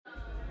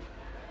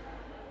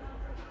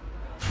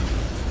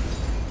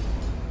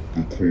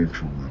the culture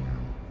in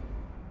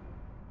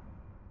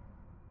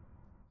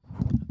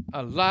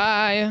A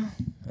liar,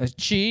 a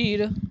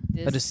cheater,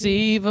 a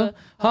deceiver,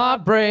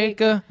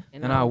 heartbreaker,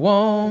 and I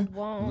won't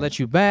let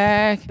you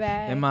back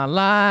in my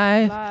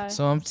life.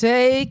 So I'm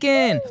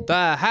taking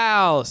the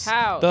house,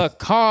 the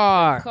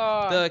car,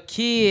 the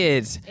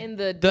kids, and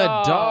the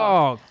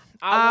dog.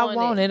 I want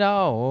want it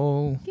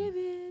all. Give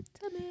it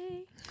to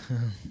me.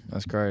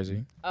 That's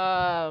crazy.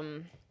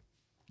 Yo,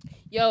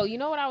 you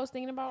know what I was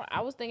thinking about?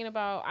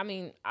 I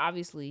mean,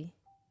 obviously,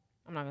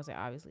 I'm not gonna say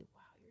obviously.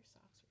 Wow, your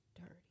socks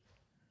are dirty.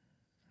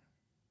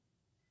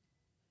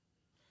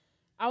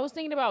 I was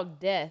thinking about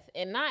death,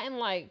 and not in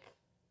like,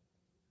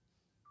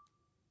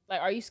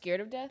 are you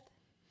scared of death?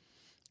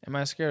 Am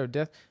I scared of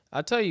death?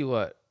 I'll tell you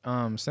what.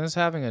 Since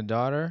having a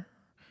daughter,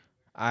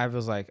 I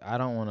was like, I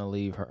don't want to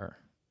leave her.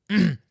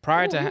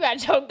 Prior to you got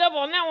choked up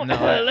on that one.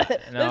 No,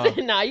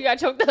 Listen, nah, you got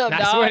choked up.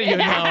 I swear to you,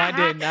 no, I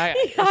didn't.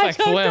 It's like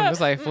phlegm. It's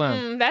like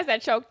phlegm. That's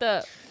that choked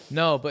up.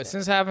 No, but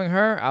since having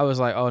her, I was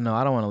like, oh no,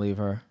 I don't want to leave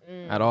her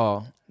at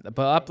all.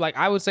 But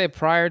I would say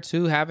prior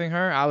to having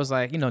her, I was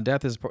like,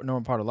 death is a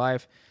normal part of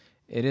life.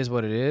 It is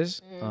what it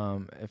is.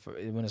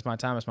 When it's my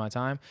time, it's my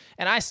time,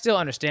 and I still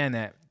understand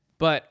that.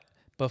 But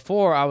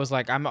before, I was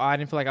like, I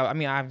didn't feel like I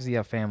mean, I obviously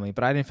have family,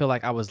 but I didn't feel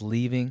like I was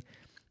leaving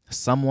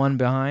someone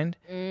behind.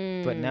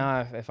 But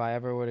now, if I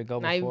ever were to go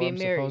now before I'm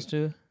supposed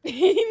to,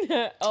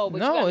 but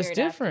no, it's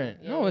different.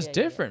 Yeah, no, it's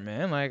different,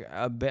 man. Like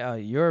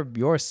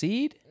your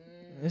seed,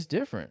 it's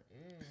different.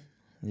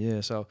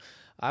 Yeah, so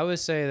I would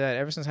say that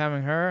ever since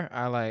having her,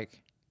 I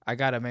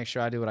gotta make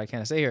sure I do what I can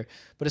to stay here.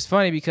 But it's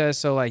funny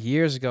because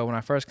years ago when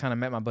I first kind of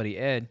met my buddy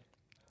Ed,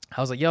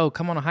 I was like, "Yo,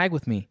 come on a hike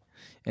with me,"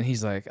 and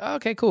he's like, oh,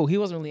 "Okay, cool." He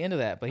wasn't really into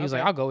that, but he was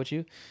like, "I'll go with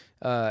you,"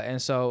 and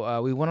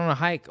so we went on a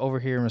hike over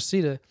here in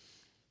Reseda,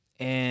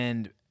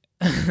 and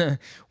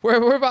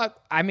we're about.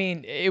 I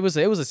mean, it was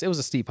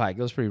a steep hike.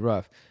 It was pretty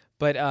rough,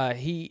 but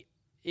we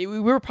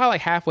were probably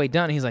like halfway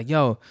done. And he's like,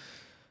 "Yo."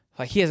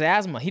 Like he has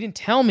asthma. He didn't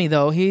tell me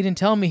though. He didn't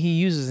tell me he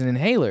uses an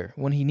inhaler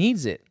when he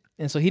needs it,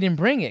 and so he didn't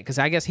bring it because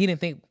I guess he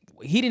didn't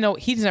know.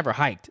 He's never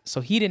hiked, so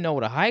he didn't know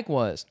what a hike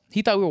was.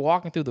 He thought we were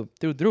walking through,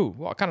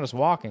 kind of just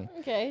walking.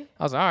 Okay.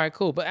 I was like, all right,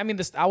 cool. But I mean,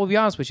 I will be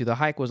honest with you, the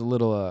hike was a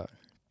little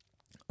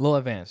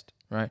advanced,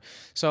 right?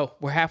 So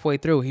we're halfway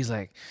through. He's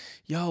like,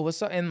 "Yo,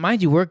 what's up?" And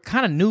mind you, we're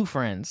kind of new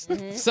friends,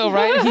 so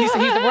right.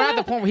 We're at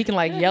the point where he can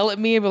like yell at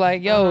me and be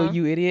like, "Yo,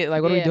 you idiot!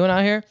 Like, what are we doing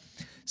out here?"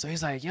 So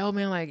he's like, "Yo,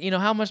 man, like,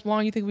 how much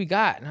longer you think we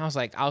got?" And I was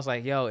like,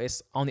 "Yo,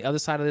 it's on the other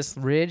side of this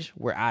ridge.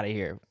 We're out of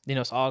here.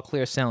 It's all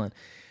clear sailing."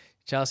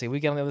 Chelsea, we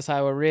get on the other side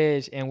of a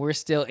ridge and we're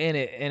still in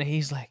it. And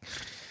he's like,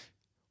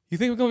 "You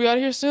think we're gonna be out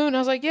of here soon?" And I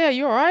was like, "Yeah,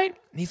 you all right?"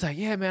 And he's like,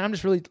 "Yeah, man, I'm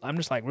just really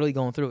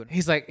going through it."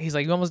 He's like,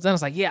 "You almost done?" I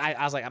was like, "Yeah."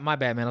 I was like, "My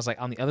bad, man." I was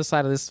like, "On the other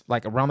side of this,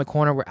 like around the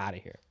corner, we're out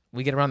of here."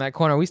 We get around that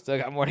corner, we still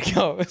got more to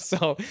go.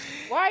 So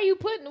why are you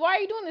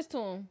doing this to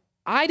him?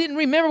 I didn't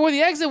remember where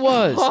the exit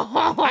was.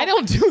 I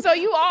don't do. So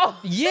you all.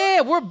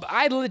 Yeah,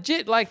 I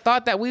legit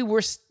thought that we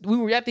were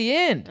at the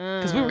end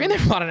because we were in there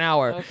for about an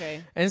hour.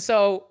 Okay. And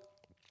so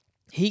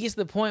he gets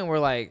to the point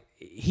where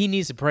he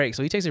needs a break,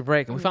 so he takes a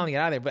break, and we finally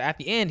get out of there. But at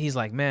the end, he's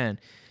like, "Man,"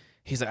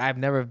 he's like, I've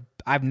never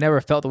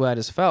felt the way I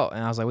just felt."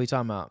 And I was like, "What are you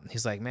talking about?"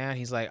 He's like, "Man,"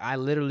 he's like, "I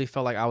literally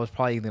felt like I was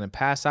probably gonna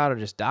pass out or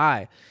just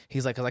die."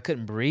 He's like, "Cause I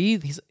couldn't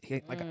breathe." He's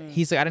like,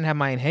 "I didn't have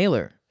my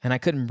inhaler and I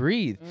couldn't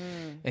breathe."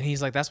 And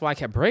he's like, "That's why I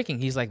kept breaking."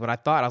 He's like, "But I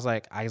thought,"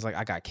 I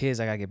got kids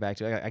I gotta get back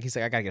to. He's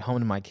like, "I gotta get home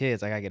to my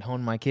kids. I gotta get home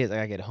to my kids. I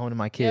gotta get home to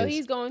my kids." Yo,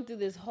 he's going through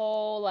this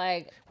whole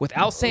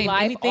without saying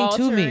anything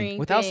to me.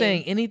 Without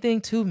saying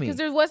anything to me. Because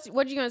there's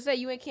what you gonna say?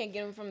 You can't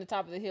get him from the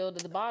top of the hill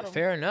to the bottom.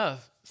 Fair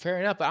enough.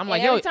 But I'm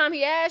like, every time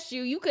he asked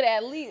you, you could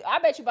at least. I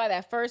bet you by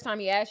that first time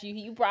he asked you,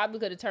 you probably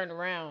could have turned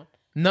around.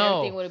 No,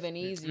 everything would have been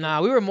easy.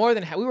 Nah, we were more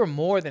than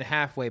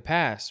halfway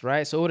past,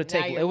 right? So it would have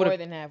taken. It would have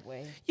more than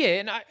halfway. Yeah,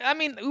 and I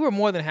mean, we were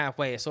more than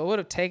halfway, so it would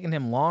have taken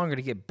him longer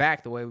to get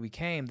back the way we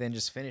came than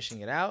just finishing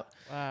it out.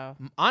 Wow.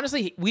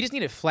 Honestly, we just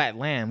needed flat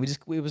land.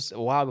 It was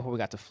a while before we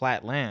got to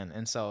flat land,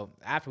 and so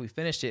after we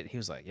finished it, he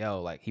was like,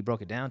 "Yo," he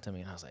broke it down to me,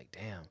 and I was like,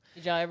 "Damn."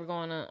 Did y'all ever go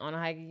on a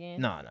hike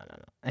again? No.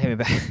 I haven't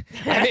been back.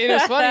 I mean, it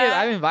was funny.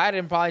 I've invited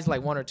him probably to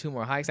one or two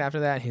more hikes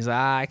after that. And he's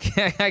like,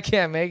 I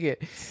can't make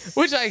it,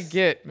 which I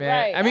get, man.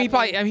 Right, I mean,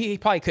 he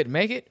probably couldn't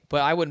make it,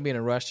 but I wouldn't be in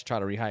a rush to try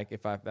to rehike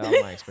if that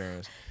was my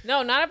experience.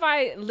 No, not if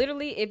I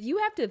literally. If you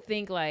have to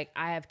think I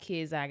have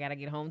kids that I gotta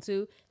get home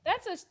to,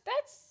 that's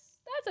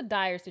a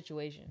dire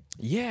situation.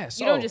 Yeah,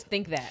 so, you don't just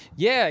think that.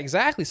 Yeah,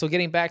 exactly. So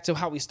getting back to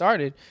how we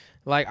started,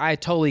 I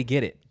totally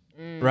get it.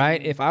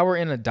 Right? If I were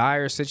in a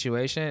dire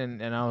situation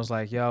and I was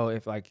like, "Yo,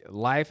 if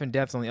life and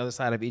death's on the other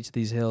side of each of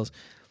these hills,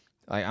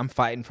 I'm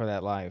fighting for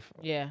that life."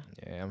 Yeah.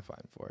 Yeah, I'm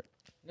fighting for it.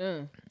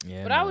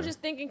 Yeah. But I was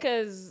just thinking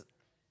because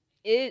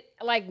it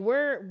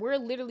we're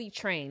literally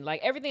trained.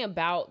 Everything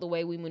about the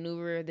way we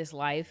maneuver this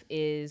life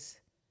is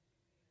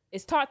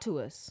taught to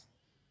us.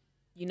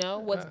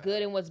 What's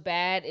good and what's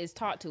bad is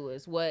taught to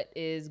us. What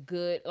is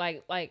good, I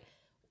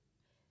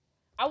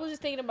was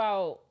just thinking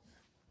about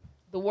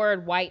the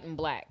word white and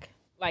black.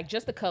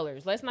 Just the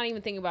colors. Let's not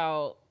even think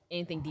about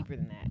anything deeper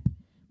than that.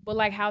 But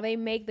like how they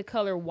make the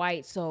color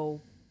white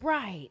so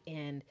bright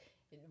and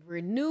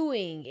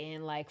renewing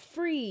and like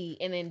free,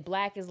 and then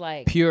black is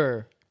like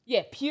pure.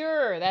 Yeah,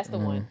 pure. That's the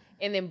one.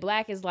 And then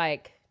black is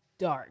like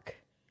dark.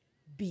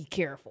 Be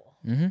careful.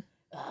 You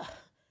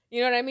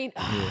know what I mean?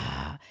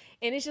 Yeah.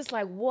 And it's just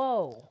like,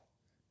 whoa.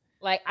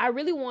 Like I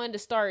really wanted to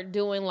start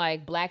doing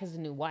like black is the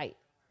new white,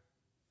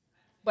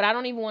 but I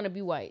don't even want to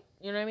be white.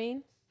 You know what I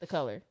mean? The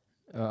color.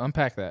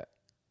 Unpack that.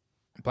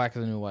 Black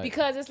is the new white.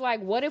 Because it's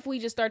like, what if we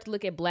just start to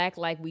look at black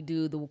like we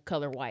do the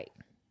color white?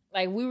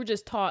 Like we were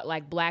just taught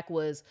like black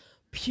was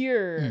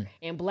pure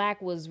and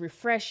black was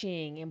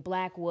refreshing and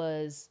black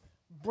was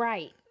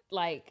bright.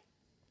 Like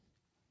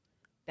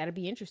that'd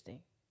be interesting.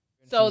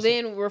 So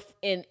then we're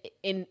in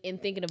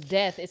thinking of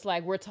death. It's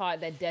like we're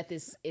taught that death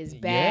is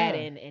bad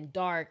and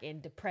dark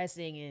and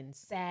depressing and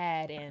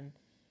sad and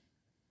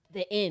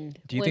the end.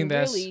 Do you think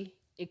that's really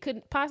it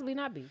couldn't possibly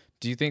not be?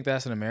 Do you think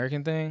that's an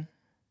American thing?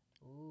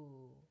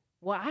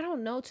 Well, I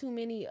don't know too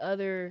many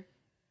other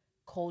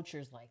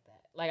cultures like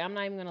that. Like, I'm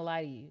not even going to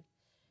lie to you.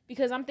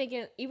 Because I'm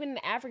thinking, even in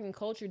the African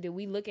culture, did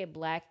we look at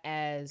black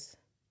as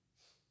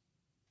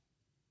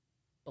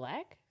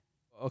black?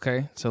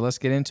 Okay, so let's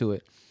get into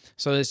it.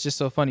 So it's just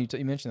so funny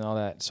you mentioned all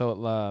that.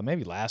 So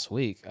maybe last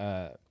week,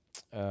 Azalea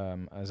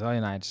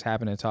and I just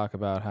happened to talk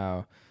about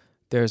how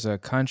there's a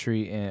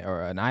country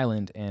or an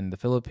island in the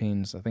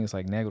Philippines. I think it's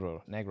like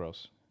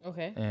Negros.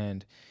 Okay.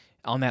 And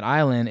on that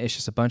island, it's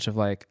just a bunch of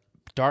like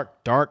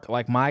dark,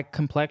 like my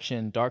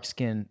complexion, dark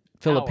skin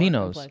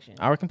Filipinos.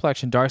 Our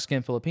complexion, dark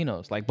skin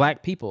Filipinos, like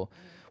black people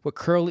with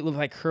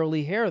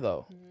curly hair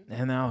though.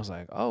 And I was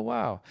like, oh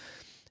wow.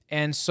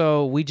 And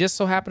so we just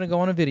so happened to go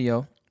on a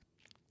video.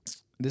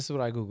 This is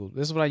what I Googled.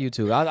 This is what I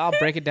YouTubed. I'll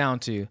break it down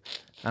to you.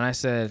 And I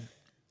said,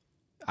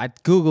 I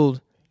Googled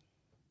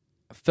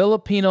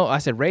Filipino. I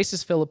said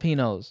racist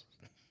Filipinos.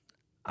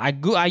 I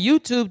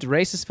YouTubed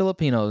racist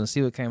Filipinos and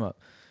see what came up.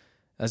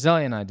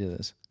 Azalea and I did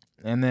this.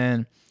 And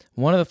then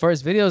one of the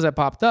first videos that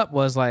popped up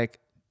was like,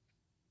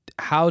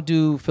 how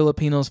do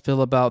Filipinos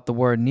feel about the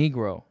word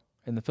Negro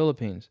in the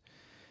Philippines?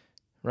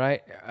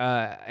 Right?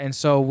 And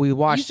so we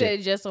watched it. You said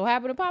it just so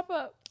happened to pop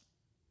up.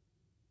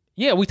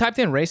 Yeah, we typed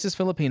in racist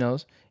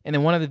Filipinos, and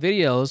then one of the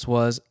videos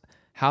was,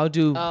 how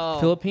do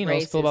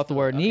Filipinos feel about the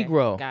word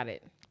Negro? Got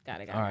it.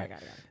 Got it.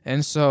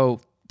 And so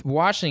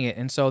watching it,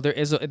 and so they're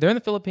in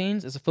the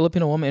Philippines. It's a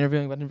Filipino woman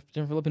interviewing about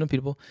different Filipino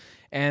people,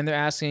 and they're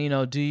asking,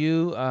 do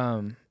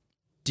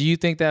you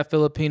think that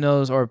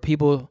Filipinos or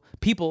people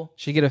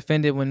should get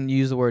offended when you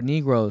use the word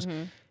Negroes?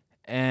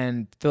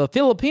 And the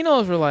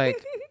Filipinos were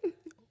like,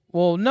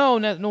 well,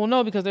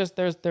 no, because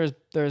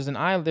there's an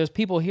island. There's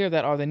people here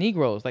that are the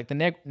Negroes, like the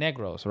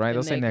Negros, right?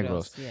 They'll say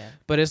Negros. Yeah.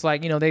 But it's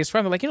like, they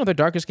describe it like, they're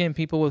darker skinned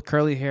people with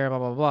curly hair, blah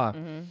blah blah.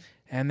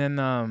 And then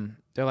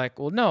they're like,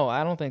 well, no,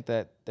 I don't think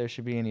that there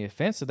should be any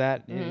offense to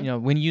that.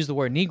 When you use the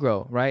word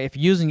Negro, right? If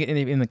you're using it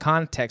in the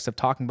context of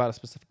talking about a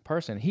specific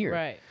person here,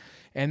 right?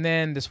 And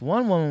then this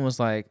one woman was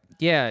like,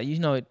 yeah,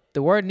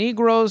 the word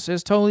Negroes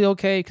is totally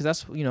okay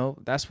because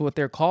that's what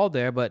they're called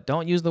there, but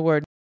don't use the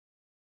word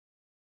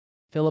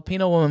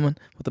Filipino woman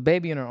with a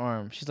baby in her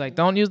arm. She's like,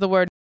 don't use the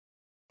word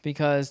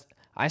because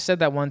I said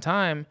that one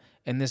time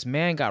and this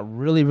man got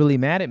really, really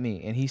mad at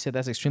me and he said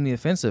that's extremely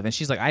offensive. And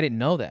she's like, I didn't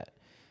know that.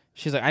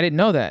 She's like, I didn't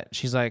know that.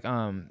 She's like,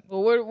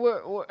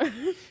 well,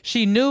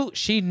 she knew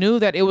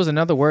that it was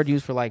another word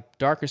used for like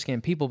darker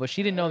skinned people, but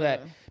she didn't know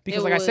that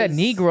because I said,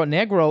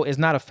 Negro is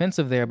not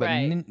offensive there. But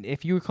right.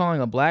 If you were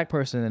calling a black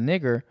person a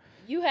nigger,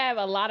 you have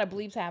a lot of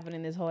bleeps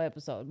happening this whole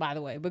episode, by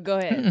the way. But go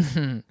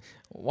ahead.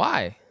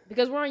 Why?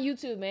 Because we're on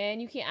YouTube,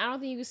 man. You can't. I don't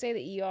think you can say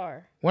the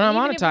ER. We're not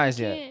monetized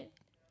yet.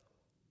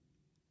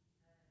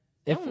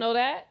 I don't know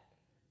that.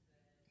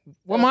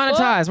 We're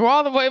monetized. We're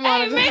all the way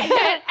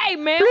monetized. Hey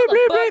man, what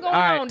the fuck going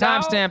on,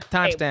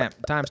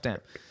 timestamp.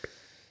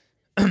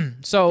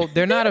 So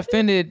they're not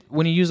offended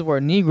when you use the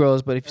word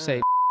Negroes, but if you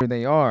say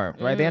they are,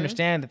 right? They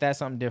understand that that's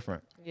something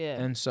different.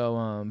 Yeah. And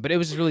so, but it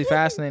was just really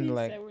fascinating.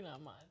 Like, we're not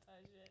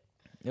monetized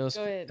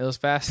yet. It was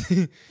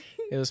fascinating.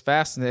 It was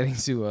fascinating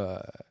to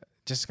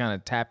just kind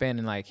of tap in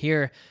and like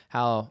hear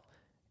how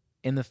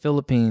in the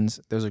Philippines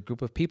there's a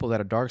group of people that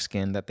are dark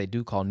skinned that they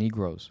do call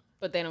Negroes,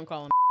 but they don't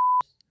call them.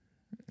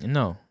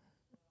 No,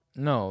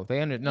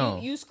 they no.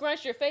 You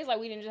scrunched your face like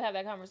we didn't just have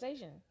that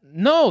conversation.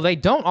 No, they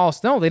don't.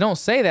 They don't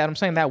say that. I'm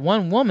saying that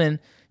one woman,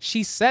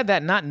 she said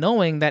that not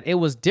knowing that it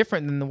was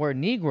different than the word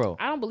Negro.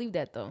 I don't believe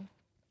that though.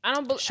 I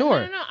don't believe.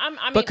 Sure. No. I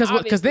mean,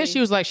 because then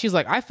she's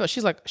like, I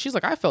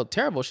felt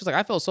terrible. She's like,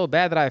 I felt so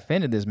bad that I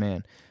offended this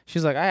man.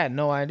 She's like, I had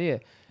no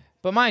idea.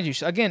 But mind you,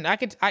 again,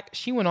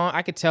 she went on.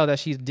 I could tell that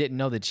she didn't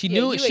know that she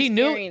knew. She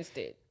knew. Experienced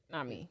it,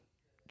 not me.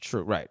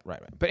 True. Right.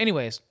 But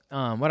anyways,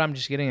 what I'm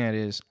just getting at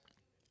is,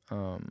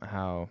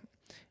 how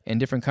in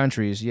different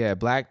countries,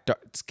 black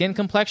skin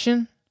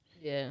complexion,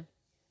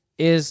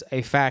 is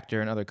a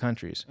factor in other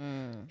countries.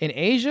 In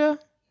Asia,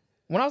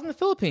 when I was in the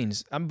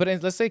Philippines, but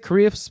let's say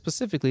Korea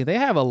specifically, they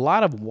have a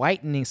lot of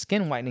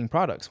skin whitening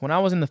products. When I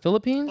was in the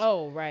Philippines,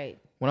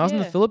 when I was in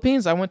the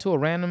Philippines, we went to a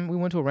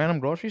random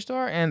grocery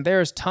store, and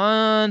there's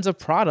tons of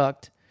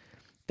product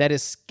that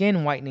is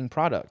skin whitening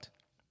product,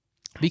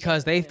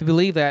 because they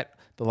believe that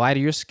the lighter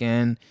your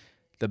skin,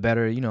 the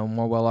better, you know,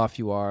 more well off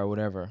you are or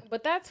whatever.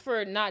 But that's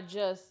for not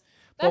just.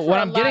 But what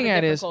I'm getting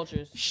at is,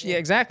 yeah,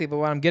 exactly. But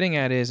what I'm getting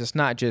at is, it's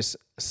not just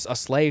a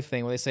slave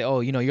thing where they say, oh,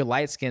 you know, you're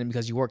light skinned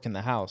because you worked in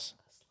the house.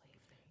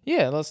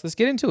 Yeah, let's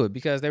get into it,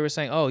 because they were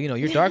saying, oh, you know,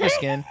 you're darker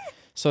skinned.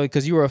 So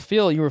because you were a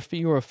field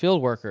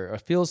worker, a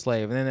field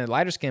slave, and then the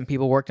lighter skinned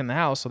people worked in the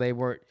house, so they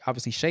were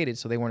obviously shaded,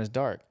 so they weren't as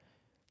dark.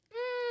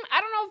 I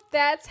don't know if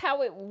that's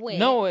how it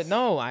went.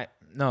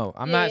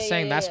 I'm not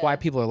saying that's why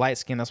people are light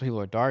skinned. That's why people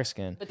are dark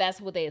skinned. But that's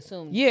what they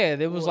assumed. Yeah,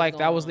 it was like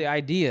that was the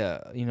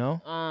idea, you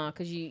know.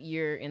 Because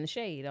you're in the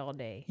shade all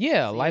day.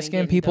 Yeah, so light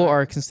skinned people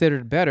are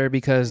considered better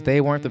because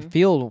they weren't the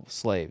field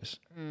slaves.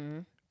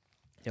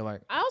 You're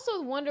like. I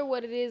also wonder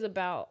what it is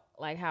about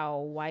like how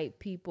white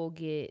people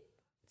get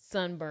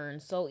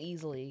sunburned so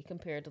easily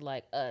compared to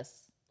like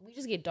us. We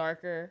just get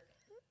darker.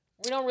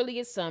 We don't really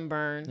get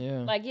sunburned. Yeah.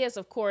 Like, yes,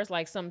 of course,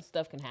 like some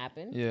stuff can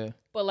happen. Yeah.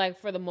 But like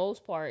for the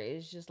most part,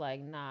 it's just like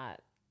not.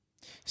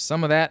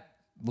 Some of that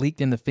leaked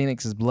into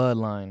Phoenix's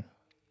bloodline.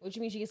 What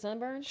you mean she gets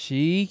sunburned?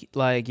 She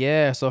like,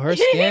 yeah, so her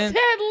skin. He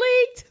said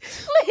leaked.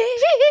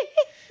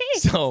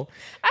 So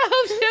I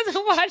hope she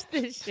doesn't watch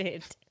this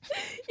shit.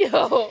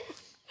 Yo.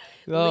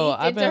 Oh,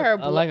 I've been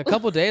like a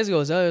couple days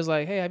ago. Zoe was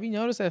like, "Hey, have you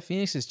noticed that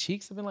Phoenix's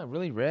cheeks have been like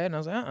really red?" And I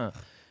was like,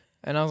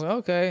 And I was like,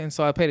 "Okay." And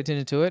so I paid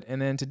attention to it.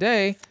 And then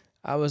today,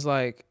 I was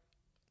like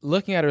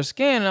looking at her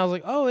skin, and I was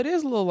like, "Oh, it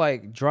is a little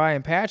like dry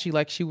and patchy,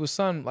 like she was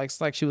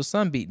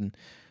sunbeaten."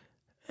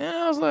 And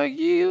I was like,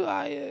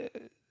 yeah,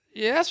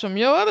 that's from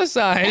your other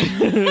side."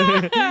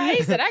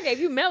 He said, "I gave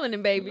you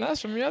melanin, baby." That's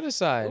from your other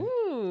side.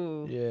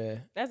 Ooh, yeah,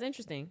 that's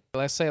interesting.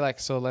 Let's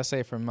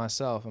say for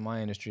myself in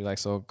my industry, like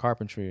so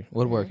carpentry,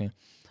 woodworking.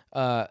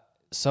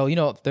 So you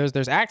know,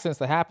 there's accidents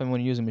that happen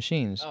when you're using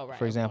machines,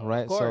 for example,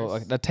 right? So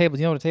like the table,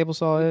 you know what a table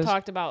saw is? We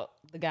talked about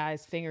the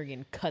guy's finger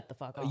getting cut the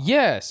fuck off.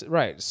 Yes,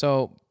 right.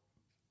 So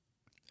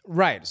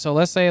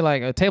let's say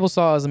like a table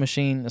saw is a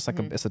machine. It's like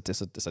it's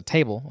a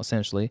table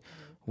essentially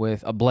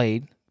with a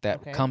blade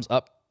that comes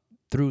up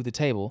through the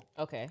table.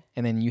 Okay.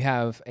 And then you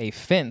have a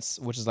fence,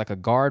 which is like a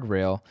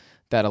guardrail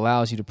that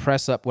allows you to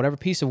press up whatever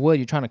piece of wood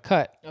you're trying to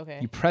cut. Okay.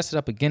 You press it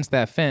up against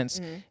that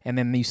fence, and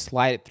then you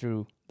slide it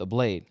through the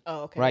blade.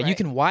 Oh, okay. Right? You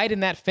can widen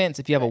that fence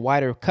if you have a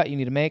wider cut you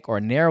need to make, or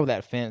narrow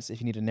that fence if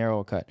you need a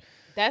narrower cut.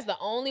 That's the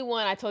only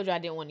one I told you I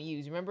didn't want to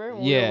use. Remember?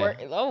 When yeah.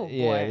 We were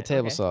yeah, the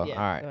table saw. Yeah,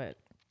 all right. Go ahead.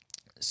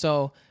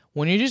 So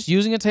when you're just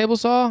using a table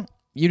saw,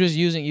 you're just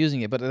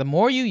using it. But the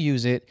more you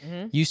use it,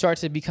 you start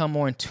to become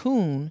more in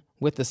tune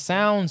with the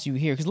sounds you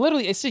hear. Because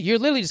literally, you're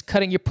literally just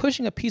cutting. You're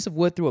pushing a piece of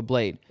wood through a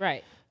blade.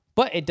 Right.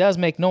 But it does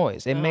make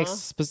noise. It makes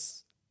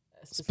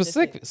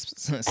specific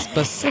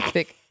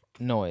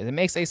noise. It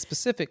makes a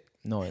specific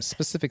noise,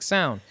 specific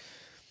sound.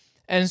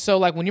 And so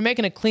like when you're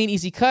making a clean,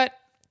 easy cut,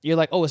 you're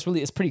like, oh,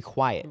 it's pretty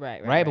quiet.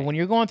 Right. But when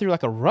you're going through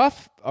like a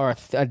rough or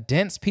a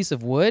dense piece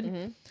of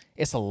wood,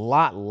 it's a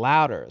lot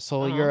louder.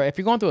 So if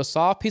you're going through a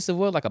soft piece of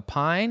wood like a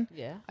pine,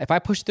 if I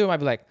push through it, I'd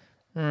be like,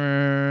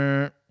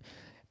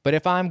 but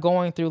if I'm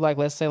going through like,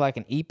 let's say like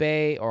an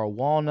ipe or a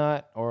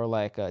walnut or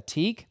like a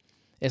teak,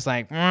 it's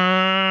like,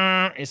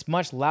 it's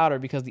much louder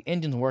because the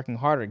engine's working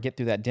harder to get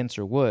through that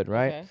denser wood,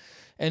 right? Okay.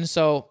 And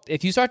so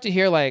if you start to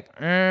hear like,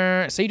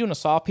 say you're doing a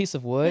soft piece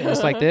of wood, and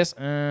it's like this,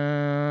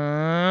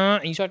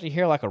 and you start to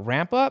hear like a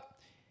ramp up,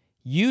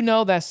 you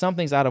know that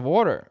something's out of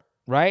order,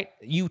 right?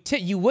 You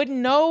wouldn't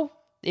know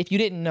if you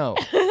didn't know.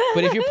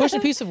 But if you're pushing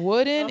a piece of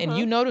wood in and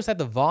you notice that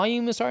the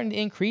volume is starting to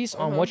increase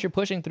on what you're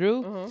pushing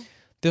through,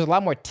 there's a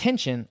lot more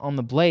tension on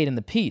the blade and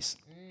the piece.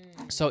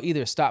 So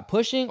either stop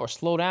pushing or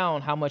slow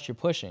down how much you're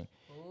pushing.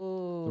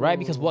 Ooh. Right?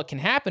 Because what can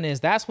happen is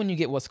that's when you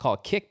get what's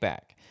called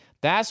kickback.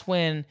 That's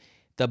when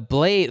the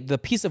blade, the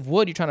piece of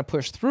wood you're trying to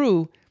push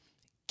through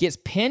gets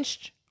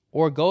pinched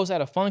or goes at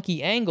a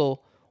funky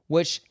angle,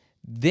 which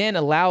then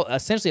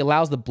essentially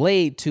allows the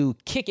blade to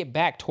kick it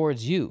back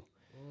towards you.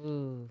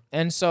 Ooh.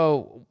 And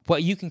so,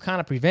 but you can kind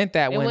of prevent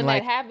that when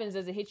that happens,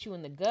 does it hit you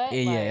in the gut?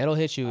 Yeah, it'll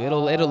hit you.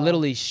 It'll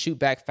literally shoot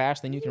back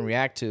faster than you can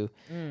react to,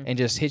 and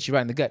just hit you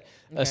right in the gut.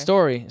 Okay. A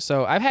story.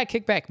 So I've had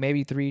kickback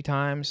maybe 4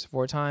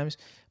 times.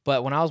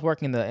 But when I was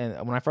working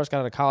when I first got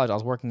out of college, I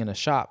was working in a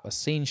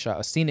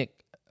scenic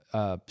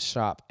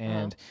shop,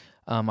 and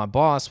my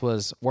boss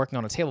was working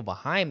on a table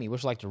behind me, which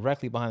was like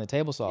directly behind the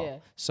table saw. Yeah.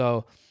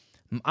 So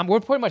we're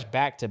pretty much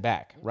back to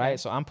back, right?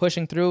 So I'm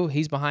pushing through.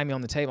 He's behind me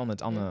on the table, on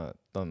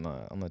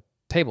the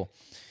table,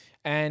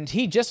 and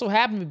he just so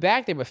happened to be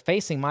back there, but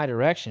facing my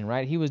direction,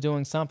 right? He was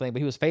doing something, but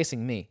he was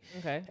facing me.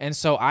 Okay. And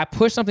so I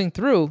pushed something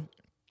through,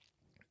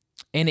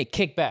 and it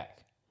kicked back.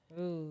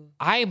 Ooh.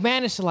 I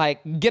managed to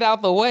like get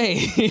out the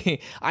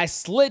way. I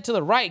slid to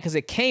the right because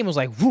it was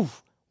like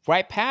woof,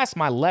 right past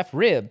my left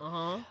rib.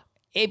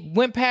 It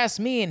went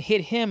past me and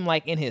hit him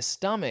like in his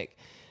stomach.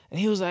 And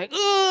he was like,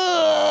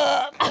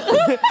 ugh!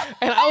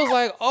 And I was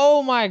like,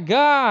 oh my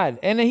God.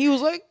 And then he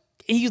was like,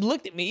 he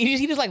looked at me.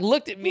 He just like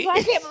looked at me.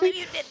 I can't believe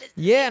you did this.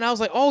 Yeah, and I was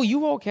like, "Oh,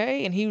 you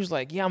okay?" And he was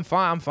like, "Yeah, I'm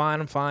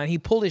fine. He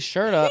pulled his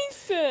shirt up.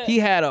 He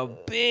had a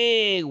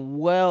big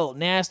welt,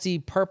 nasty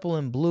purple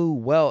and blue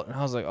welt, and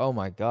I was like, "Oh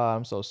my God,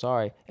 I'm so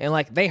sorry." And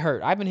like they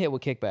hurt. I've been hit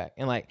with kickback,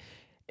 and like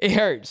it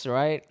hurts,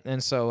 right?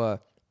 And so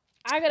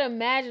I could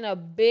imagine a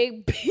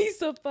big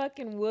piece of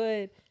fucking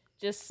wood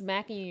just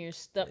smacking you in your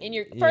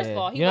stomach. First of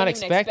all, you're not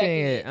expecting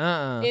it.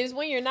 Is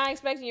when you're not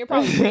expecting, you're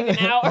probably breathing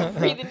out or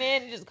breathing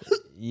in, and just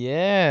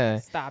yeah.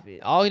 Stop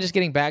it. All just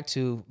getting back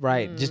to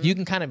right. Just you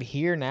can kind of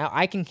hear now.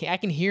 I can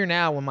hear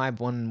now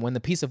when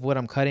the piece of wood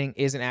I'm cutting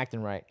isn't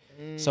acting right.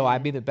 So I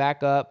either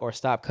back up or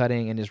stop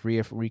cutting and just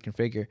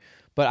reconfigure.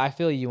 But I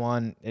feel you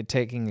on it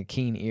taking a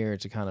keen ear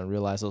to kind of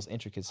realize those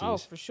intricacies. Oh,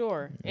 for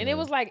sure. And it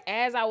was like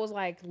as I was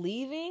like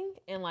leaving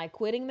and like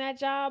quitting that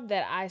job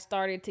that I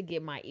started to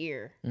get my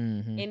ear.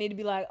 And it'd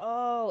be like,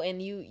 oh,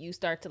 and you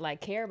start to like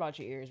care about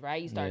your ears,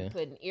 right? You start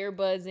putting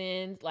earbuds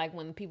in, like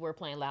when people are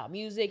playing loud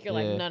music, you're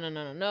like,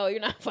 no,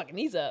 you're not fucking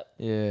these up.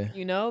 Yeah.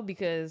 You know,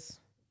 because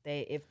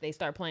if they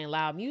start playing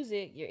loud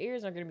music, your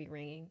ears are gonna be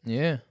ringing.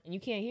 Yeah. And you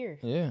can't hear.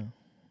 Yeah.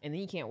 And then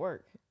you can't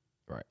work.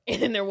 Right.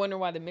 And then they're wondering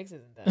why the mix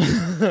isn't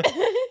done.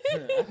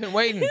 I've been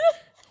waiting.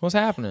 What's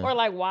happening? Or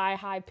like why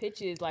high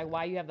pitches, like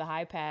why you have the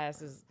high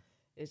pass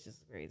it's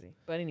just crazy.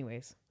 But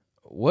anyways.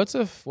 What's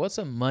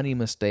a money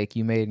mistake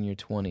you made in your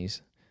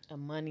 20s? A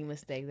money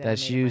mistake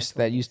that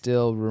you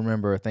still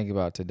remember or think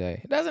about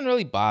today. It doesn't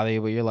really bother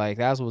you, but you're like,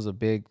 that was a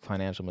big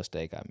financial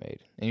mistake I made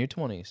in your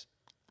 20s.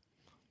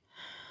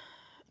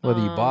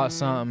 Whether you bought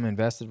something,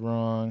 invested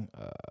wrong,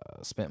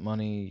 spent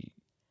money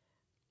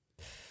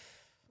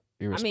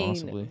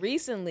irresponsibly. I mean,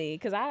 recently,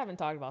 because I haven't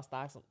talked about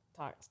stocks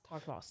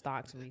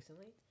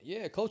recently.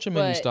 Yeah, culture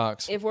menu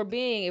stocks. If we're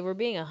being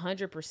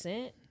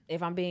 100%,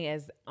 if I'm being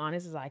as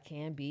honest as I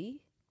can be,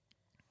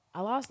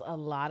 I lost a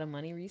lot of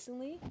money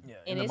recently. Yeah,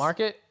 in the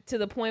market? To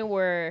the point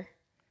where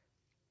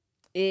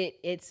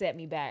it set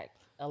me back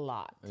a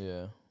lot.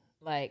 Yeah.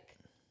 Like.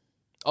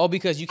 Oh,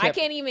 because I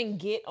can't even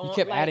get on. You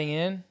kept adding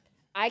in?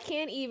 I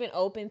can't even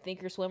open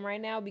Thinkorswim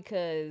right now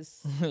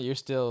because there's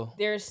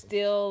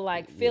still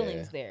like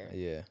feelings there.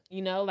 Yeah.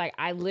 You know, like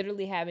I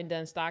literally haven't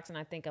done stocks in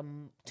I think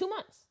 2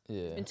 months.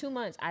 Yeah. It's been 2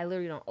 months. I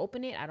literally don't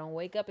open it. I don't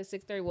wake up at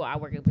 6:30. Well, I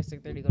work up at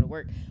 6:30 to go to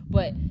work.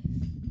 But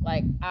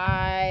like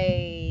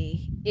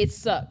it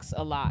sucks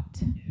a lot.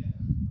 Yeah.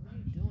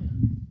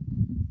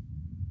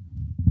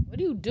 What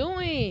are you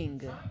doing?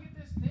 Trying to get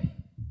this thing.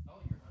 Oh,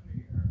 you're under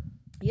here.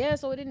 Yeah,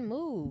 so it didn't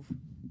move.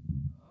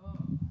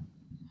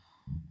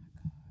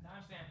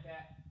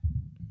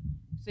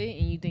 See,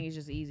 and you think it's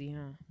just easy,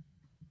 huh?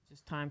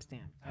 Just timestamp.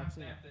 That's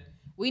it.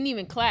 We didn't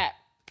even clap.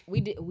 We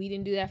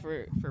didn't do that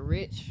for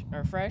Rich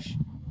or Fresh,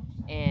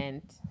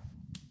 and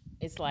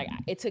it's like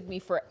it took me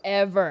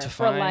forever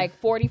for like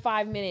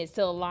 45 minutes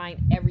to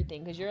align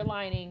everything because you're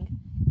aligning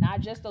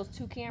not just those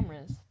 2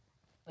 cameras,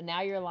 but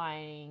now you're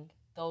aligning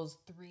those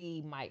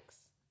 3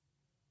 mics,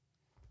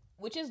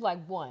 which is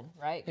like 1,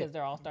 right? Because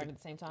they're all starting at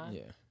the same time.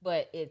 Yeah.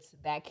 But it's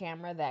that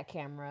camera,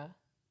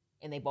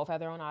 and they both have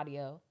their own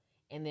audio.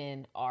 And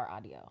then our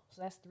audio.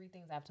 So that's 3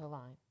 things I have to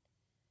align.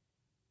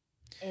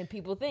 And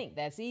people think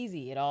that's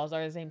easy. It all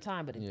starts at the same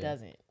time, but it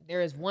doesn't. There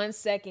is 1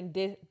 second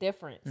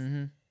difference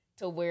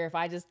to where if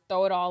I just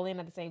throw it all in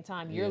at the same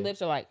time, your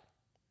lips are like,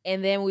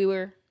 and then we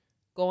were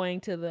going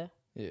to the.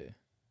 Yeah.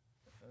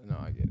 No,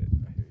 I get it.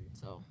 I hear you.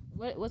 So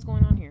what's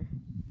going on here?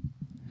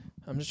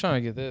 I'm just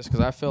trying to get this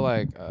because I feel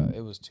like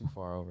it was too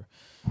far over.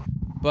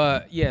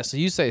 But yeah, so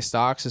you say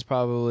stocks is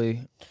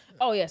probably.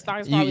 Oh yeah,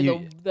 stocks is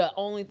probably the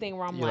only thing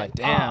where I'm like,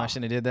 damn, I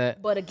shouldn't have did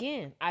that. But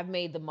again, I've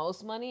made the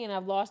most money and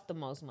I've lost the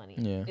most money.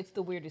 Yeah, it's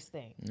the weirdest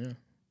thing. Yeah,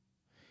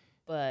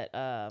 but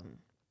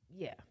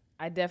yeah,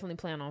 I definitely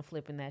plan on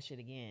flipping that shit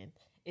again.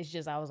 It's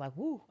just I was like,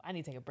 woo, I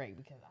need to take a break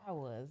because I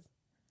was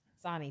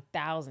signing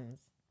thousands.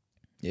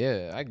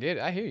 Yeah, I get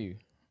it. I hear you.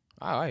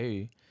 I hear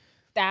you.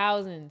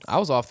 Thousands. I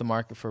was off the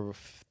market for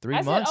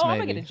 3 months. I'm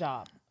gonna get a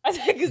job. I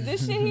said, because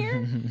this shit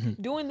here,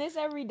 doing this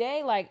every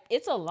day, like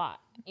it's a lot.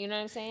 You know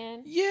what I'm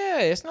saying? Yeah,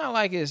 it's not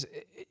like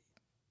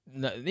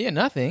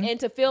nothing. And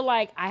to feel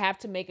like I have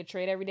to make a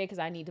trade every day because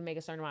I need to make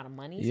a certain amount of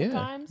money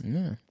sometimes.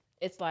 Yeah.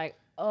 It's like,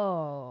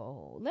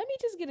 oh, let me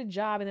just get a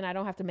job and then I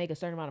don't have to make a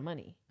certain amount of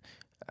money.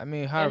 I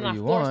mean, however I'm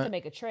you not forced want to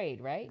make a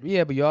trade, right?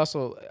 Yeah, but you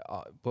also,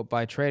 but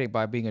by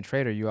being a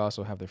trader, you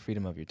also have the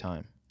freedom of your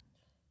time.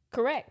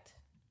 Correct,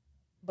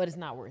 but it's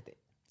not worth it.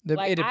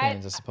 It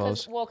depends, I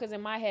suppose. Because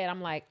in my head,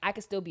 I'm like, I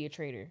could still be a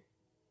trader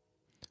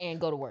and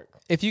go to work.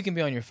 If you can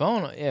be on your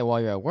phone,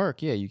 while you're at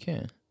work, yeah, you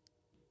can.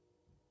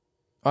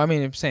 I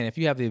mean, I'm saying if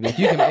you can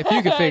figure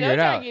it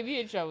out. I'm give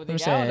you in trouble. I'm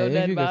saying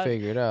if you can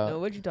figure it out. No,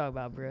 what you talking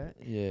about, bro?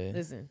 Yeah.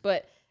 Listen,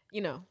 but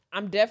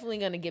I'm definitely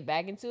gonna get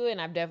back into it,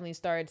 and I've definitely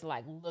started to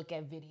like look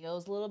at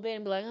videos a little bit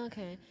and be like,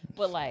 okay,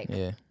 but like,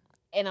 yeah.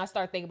 And I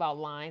start thinking about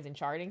lines and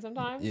charting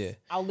sometimes. Yeah.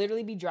 I'll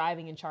literally be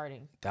driving and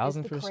charting.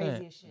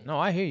 1,000%. No,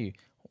 I hear you.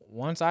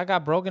 Once I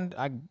got broken,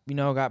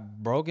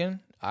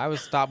 I would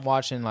stop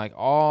watching like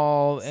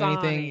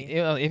anything.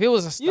 If it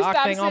was a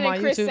stock thing on my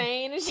Chris YouTube,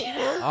 Sane and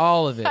shit.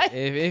 all of it.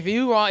 if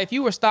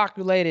you were stock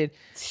related,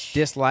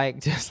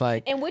 dislike.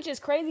 And which is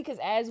crazy because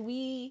as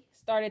we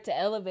started to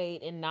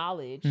elevate in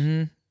knowledge,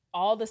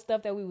 all the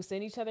stuff that we would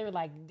send each other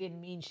like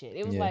didn't mean shit.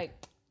 It was like,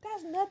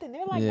 that's nothing.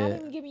 They're like not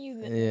even giving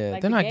you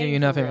they're not giving you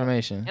enough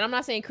information. And I'm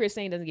not saying Chris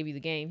Sane doesn't give you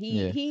the game.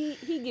 He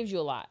gives you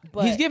a lot.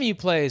 But he's giving you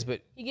plays,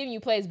 but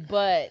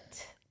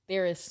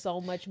there is so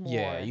much more.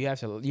 Yeah, you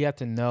have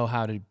to know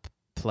how to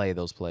play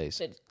those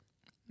plays.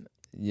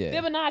 Yeah.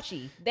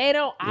 Fibonacci. They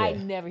don't I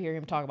never hear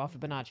him talk about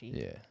Fibonacci.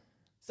 Yeah.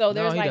 So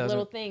there's like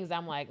little things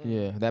I'm like,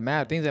 that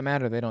matter. Things that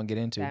matter they don't get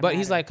into. But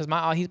he's like,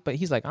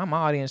 he's like, my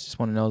audience just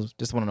want to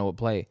know what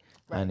play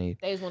I need.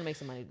 They just want to make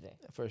some money today.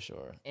 For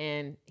sure.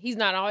 And he's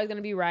not always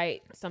gonna be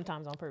right,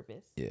 sometimes on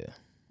purpose. Yeah.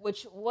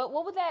 Which what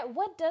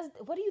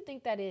do you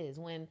think that is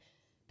when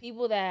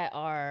people that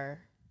are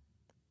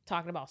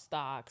talking about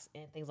stocks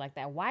and things like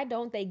that, why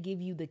don't they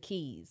give you the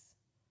keys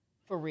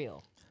for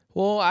real?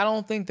 Well, I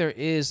don't think there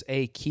is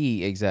a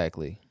key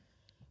exactly.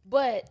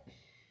 But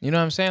you know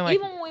what I'm saying? Like,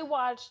 even when we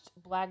watched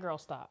Black Girl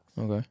Stocks.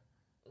 Okay.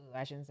 Ooh,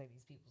 I shouldn't say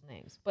these people's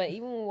names. But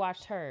even when we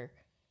watched her,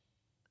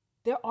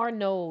 there are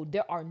no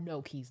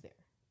keys there.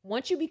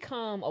 Once you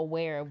become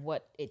aware of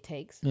what it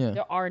takes,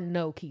 there are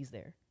no keys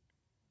there.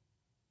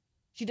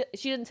 She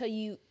doesn't tell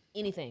you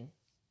anything.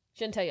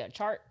 She doesn't tell you a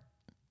chart.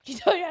 She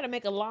tell you how to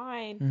make a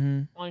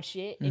line on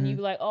shit, and you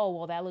be like, "Oh,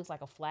 well, that looks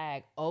like a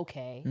flag."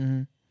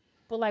 Okay,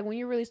 but like when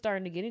you're really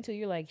starting to get into it,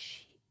 you're like,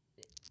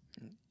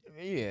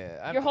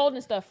 you're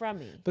holding stuff from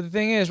me." But the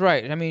thing is,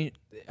 right? I mean,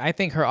 I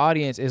think her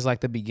audience is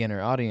like the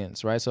beginner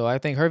audience, right? So I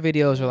think her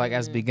videos are like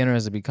as beginner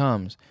as it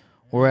becomes.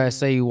 Whereas,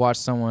 say you watch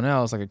someone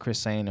else, like a Chris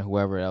Sane or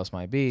whoever else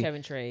might be,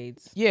 Kevin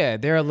Trades. Yeah,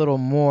 they're a little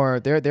more.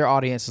 Their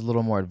audience is a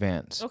little more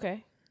advanced.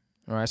 Okay.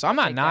 All right, so I'm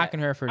not knocking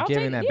her for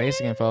giving that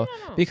basic info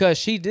because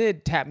she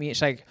did tap me.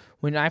 She's like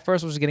when I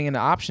first was getting into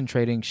option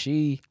trading,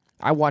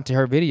 I went to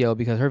her video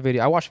because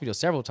I watched her video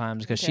several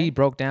times because she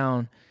broke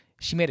down.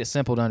 She made it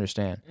simple to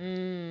understand.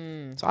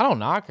 So I don't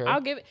knock her.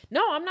 I'll give it.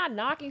 No, I'm not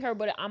knocking her,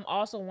 but I'm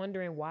also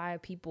wondering why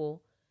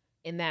people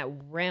in that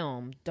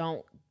realm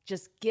don't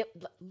just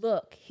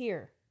look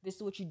here. This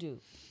is what you do.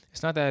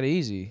 It's not that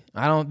easy.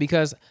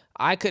 Because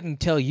I couldn't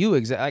tell you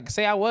exactly. Like,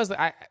 say I was.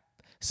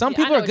 Some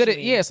people are good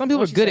at Some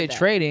people are good at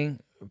trading,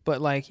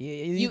 but like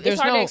it's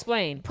hard to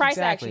explain. Price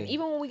action.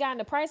 Even when we got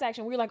into price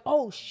action, we were like,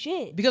 oh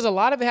shit. Because a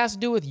lot of it has to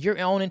do with your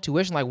own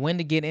intuition, like when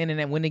to get in and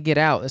then when to get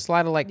out. It's a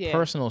lot of like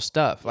personal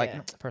stuff, like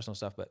not personal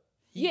stuff, but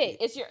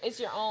it's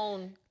your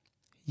own.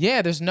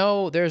 Yeah, there's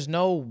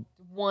no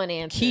one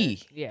answer.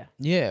 Key.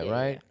 Yeah,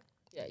 right.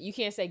 Yeah, you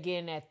can't say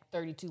getting at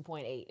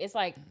 32.8. It's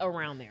like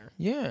around there.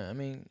 Yeah, I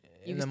mean,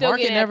 you can still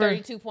get at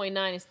 32.9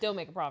 and still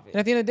make a profit. And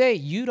at the end of the day,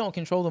 you don't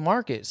control the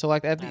market. So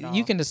like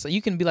you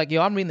can be like,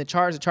 yo, I'm reading the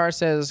charts. The chart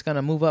says it's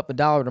gonna move up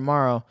 $1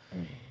 tomorrow,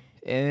 and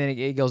then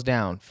it goes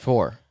down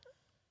 4.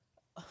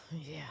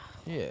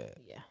 Yeah.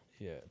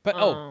 But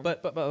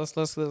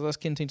let's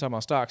continue talking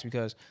about stocks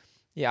because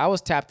I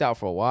was tapped out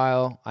for a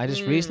while. I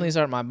just recently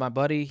started. My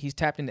buddy, he's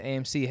tapped into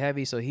AMC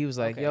heavy, so he was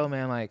like, yo,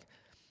 man, like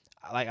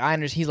I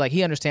understand. He's like,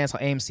 he understands how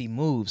AMC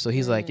moves, so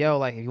he's like, yo,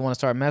 like if you want to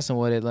start messing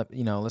with it,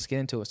 let's get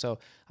into it. So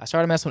I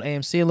started messing with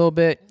AMC a little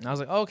bit, and I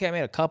was like, okay, I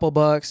made a couple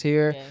bucks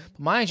here. But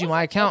mind you,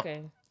 my account.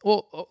 Okay.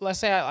 Well, let's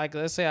say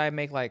I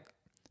make like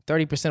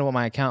 30% of what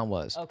my account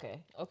was. Okay.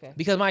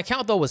 Because my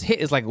account though was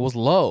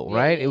low,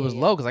 right? It was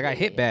low because I got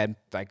hit bad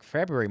like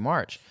February,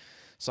 March.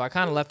 So I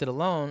kind of left it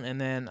alone,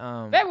 and then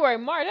February,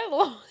 March, that's a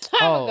long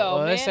time ago,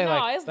 man.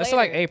 Let's say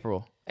like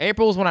April.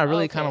 April is when I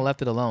really kind of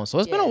left it alone. So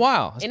it's been a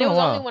while. It was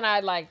only when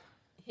I like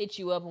hit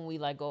you up and we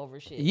like go over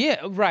shit. Yeah,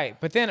 right.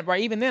 But then,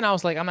 even then, I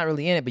was like, I'm not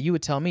really in it. But you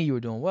would tell me you were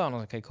doing well, and I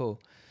was like, okay, cool.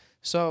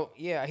 So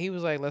yeah, he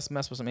was like, let's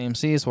mess with some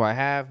AMC. So I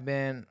have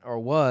been or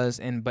was,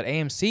 but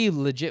AMC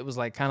legit was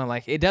like kind of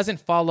like it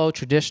doesn't follow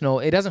traditional.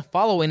 It doesn't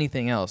follow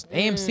anything else.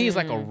 AMC is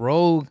like a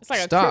rogue it's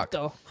like stock. A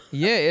crypto.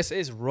 Yeah,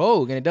 it's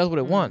rogue and it does what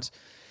it wants.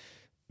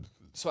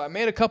 So I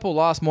made a couple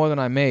loss more than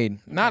I made.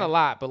 Not a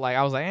lot, but like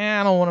I was like,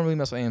 I don't want to really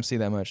mess with AMC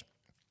that much.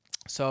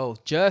 So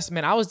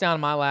I was down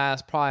my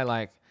last probably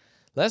like,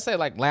 let's say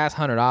like last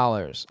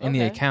 $100 in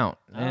the account.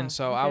 And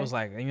so I was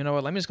like, you know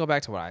what? Let me just go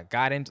back to what I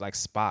got into, like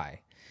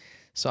SPY.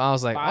 So I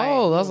was like,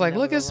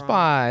 look at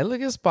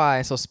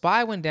SPY. So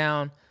SPY went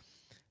down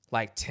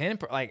like 10,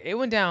 like it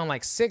went down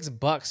like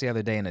 $6 the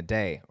other day in a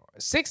day.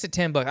 $6 to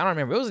 $10. I don't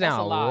remember. It was down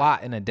a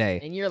lot in a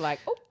day. And you're like,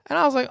 oh. And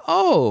I was like,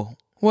 oh.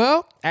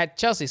 Well, at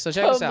Chelsea, so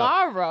check this out.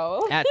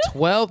 Tomorrow. At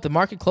 12, the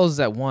market closes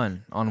at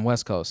 1 on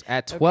West Coast.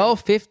 At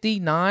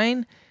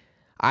 12:59,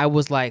 I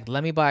was like,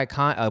 let me buy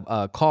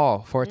a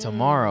call for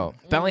tomorrow.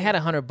 But I only had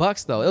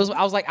 $100 though.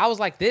 I was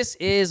like, this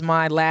is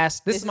my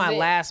last. This is my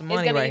last money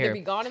right here. It's gonna either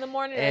be gone in the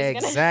morning.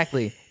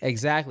 Or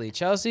Exactly.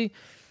 Chelsea,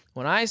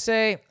 when I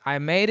say I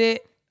made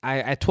it,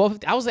 at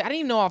 12:50, I was like, I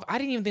didn't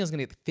even think it was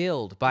gonna get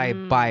filled by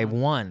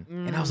 1,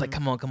 and I was like,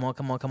 come on,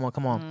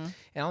 and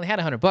I only had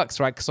 $100,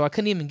 right? So I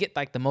couldn't even get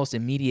like the most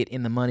immediate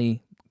in the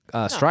money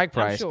strike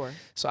price. Sure.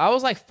 So I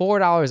was like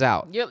 $4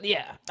 out.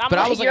 But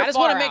I was like, I just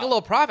want to make a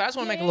little profit. I just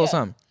want to make a little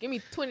something. Give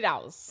me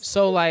 $20.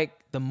 So like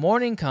the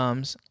morning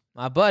comes,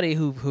 my buddy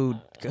who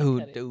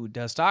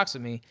does stocks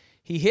with me,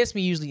 he hits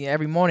me usually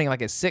every morning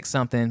like at 6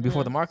 something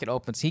before the market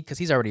opens. Because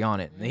he's already on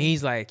it. And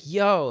he's like,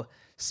 yo,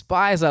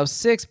 SPY's up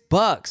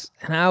 $6.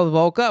 And I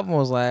woke up and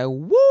was like,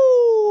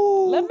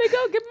 woo. Let me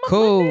go get my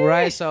money.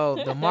 Right?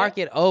 So the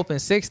market opened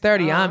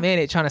 6:30. I'm in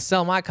it trying to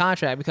sell my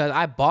contract because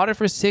I bought it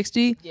for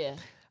 60. Yeah.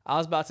 I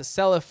was about to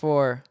sell it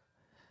for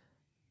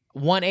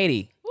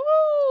 180.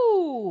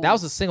 Woo. That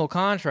was a single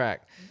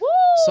contract. Woo.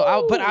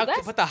 So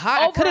but the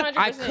high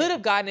I could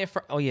have gotten it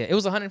for it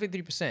was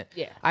 153%.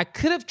 Yeah. I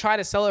could have tried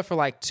to sell it for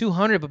like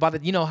 200,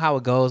 but you know how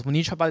it goes. When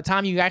by the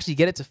time you actually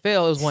get it to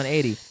fill, it was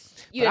 180.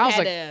 You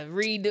had to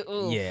redo.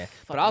 Ooh, yeah,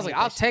 but I was like,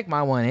 I'll take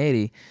my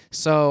 180.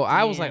 So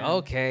I was like,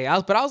 okay. I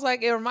was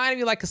like, it reminded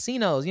me of like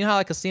casinos. You know how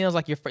like casinos,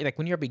 like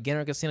when you're a beginner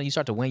at casino, you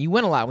start to win. You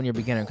win a lot when you're a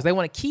beginner because they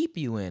want to keep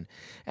you in.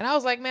 And I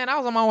was like, man, I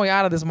was on my way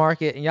out of this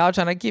market, and y'all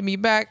trying to get me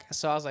back.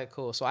 So I was like,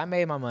 cool. So I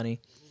made my money.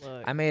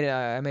 Look. I made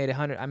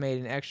 100. I made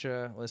an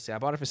extra. Let's see. I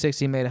bought it for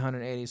 60. Made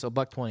 180. So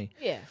 $120.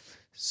 Yeah.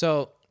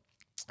 So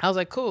I was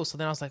like, cool. So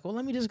then I was like, well,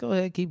 let me just go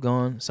ahead, keep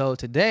going. So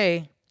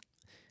today,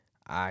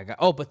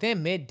 but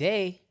then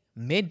midday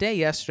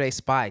yesterday,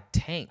 SPY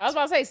tanked. I was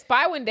about to say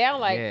SPY went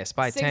down like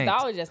SPY $6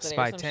 tanked. yesterday.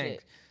 SPY or some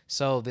tanked. Shit.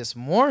 So this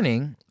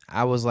morning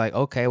I was like,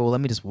 okay, well let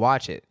me just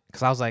watch it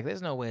because I was like,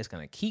 there's no way it's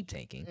gonna keep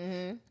tanking.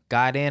 Mm-hmm.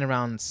 Got in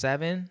around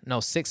 6.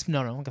 No.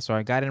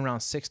 Sorry, got in around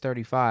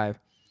 6:35.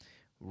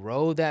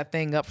 Rode that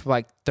thing up for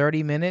like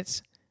 30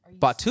 minutes.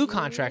 Bought 2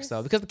 contracts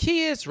though because the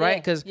key is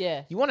right because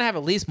you want to have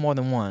at least more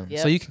than one,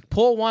 so you can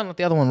pull one, let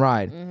the other one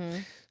ride. Mm-hmm.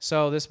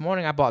 So this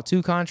morning I bought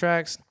 2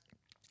 contracts.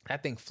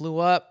 That thing flew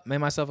up, made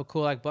myself a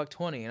cool like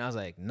 $120, and I was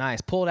like,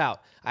 nice. Pulled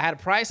out. I had a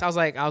price. I was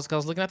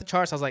looking at the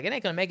charts. I was like, it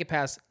ain't gonna make it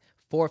past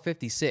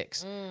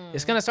 456.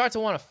 It's gonna start to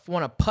want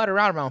to putter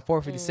out around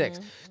 456.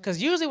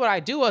 Because usually what I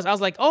do was I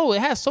was like, oh,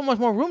 it has so much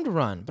more room to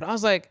run. But I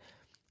was like,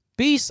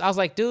 beast. I was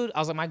like, dude. I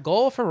was like, my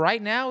goal for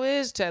right now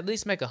is to at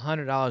least make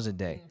 $100 a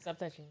day. Stop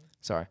touching.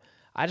 Sorry,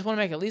 I just want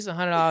to make at least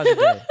 $100 a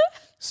day.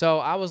 So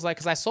I was like,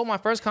 because I sold my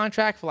first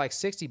contract for like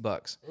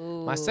 $60.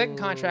 Ooh. My second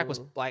contract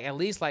was like at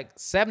least like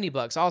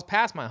 $70. So I was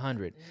past my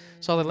 100.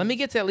 So I was like, let me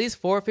get to at least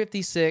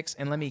 456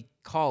 and let me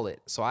call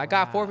it. So I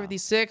got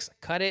 456,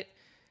 cut it,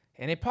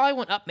 and it probably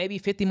went up maybe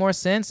 50 more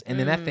cents, and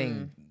then that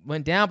thing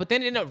went down. But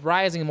then it ended up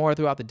rising more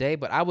throughout the day.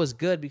 But I was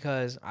good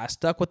because I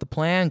stuck with the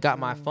plan, got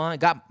my fun,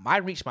 I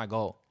reached my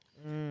goal.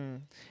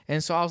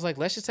 And so I was like,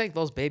 let's just take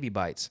those baby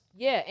bites.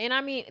 Yeah, and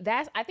I mean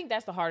I think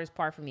that's the hardest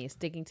part for me is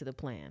sticking to the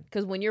plan.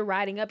 Because when you're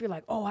riding up, you're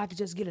like, oh, I have to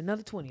just get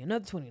another 20,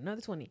 another 20,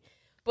 another 20.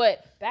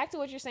 But back to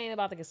what you're saying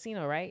about the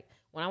casino, right?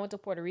 When I went to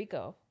Puerto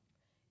Rico,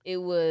 it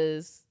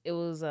was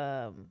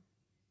my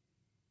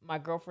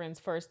girlfriend's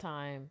first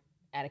time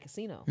at a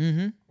casino,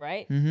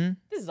 right? Mm-hmm.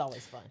 This is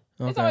always fun.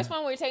 Okay. It's always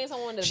fun when you're taking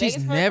someone to Vegas.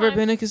 She's never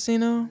been in a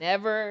casino?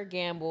 Never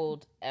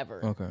gambled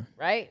ever. Okay.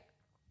 Right?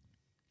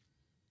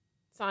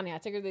 Sonia, I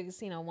took her to the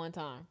casino one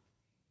time.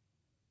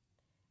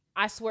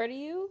 I swear to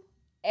you,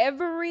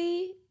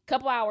 every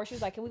couple hours, she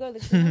was like, can we go to the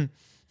casino?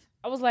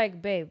 I was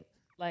like, babe,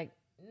 like,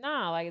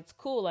 nah, like, it's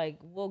cool. Like,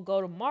 we'll go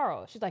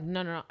tomorrow. She's like,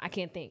 no, I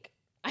can't think.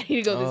 I need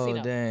to go to the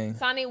casino. Dang.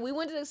 Sonia, we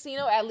went to the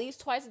casino at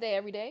least twice a day,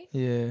 every day.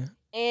 Yeah.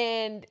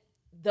 And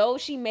though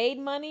she made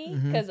money,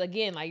 because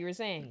again, like you were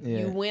saying,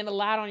 you win a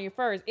lot on your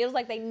first. It was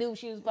like they knew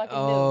she was fucking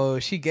new. Oh,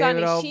 she gave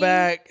it all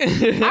back.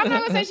 I'm not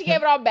going to say she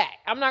gave it all back.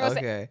 I'm not going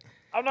to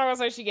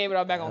say she gave it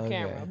all back on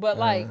camera. But,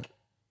 like,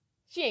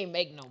 she ain't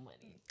make no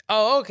money.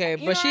 Oh, okay.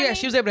 But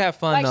she was able to have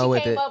fun, though, with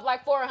it. She came up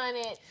like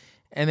 400.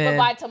 And then,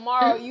 but by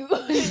tomorrow, you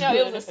know,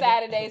 it was a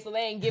Saturday, so they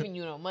ain't giving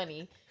you no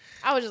money.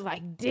 I was just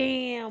like,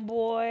 damn,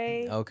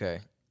 boy. Okay.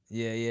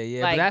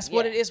 Yeah. Like, but that's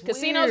what it is.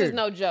 Casinos is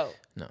no joke.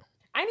 No.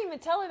 I didn't even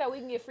tell her that we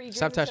can get free drinks.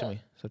 Stop touching me.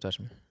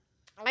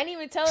 I didn't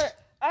even tell her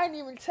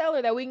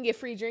that we can get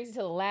free drinks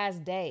until the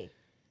last day.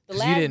 The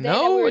last you didn't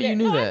know, or you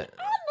knew that?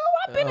 I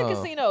know. I've been to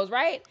casinos,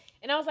 right?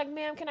 And I was like,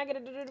 ma'am, can I get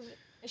a...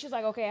 And she's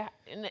like, okay.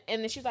 And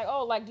then she's like,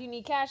 oh, like, do you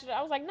need cash?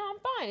 I was like, no, I'm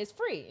fine. It's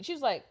free. And she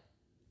was like,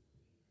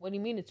 what do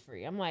you mean it's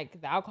free? I'm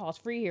like, the alcohol's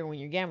free here when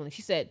you're gambling.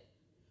 She said,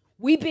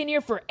 we've been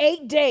here for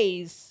 8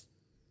 days.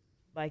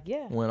 Like,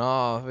 yeah. Went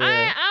off.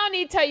 Yeah. I don't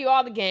need to tell you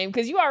all the game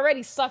because you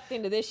already sucked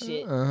into this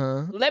shit.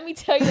 Let me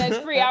tell you that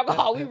it's free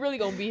alcohol. We really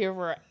going to be here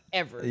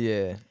forever.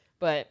 Yeah.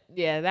 But,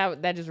 yeah,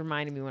 that just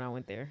reminded me when I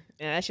went there.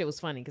 And that shit was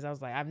funny because I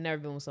was like, I've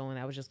never been with someone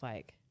that was just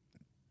like,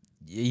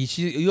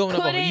 you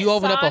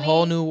open up a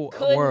whole new world.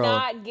 Could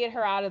not get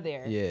her out of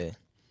there. Yeah.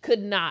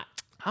 Could not.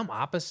 I'm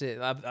opposite.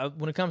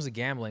 When it comes to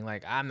gambling,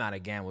 like, I'm not a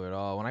gambler at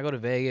all. When I go to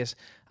Vegas,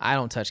 I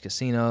don't touch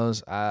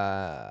casinos.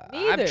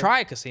 I've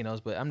tried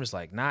casinos, but I'm just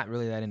like not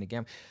really that into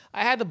gambling.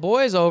 I had the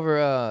boys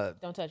over.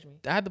 Don't touch me.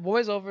 I had the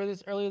boys over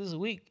earlier this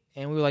week,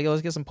 and we were like, "Yo,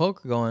 let's get some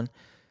poker going."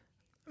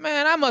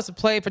 man, I must have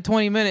played for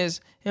 20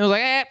 minutes. And it was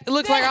like, it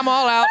looks like I'm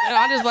all out. And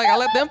I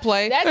let them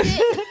play. That's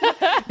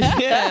it.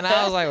 Yeah, and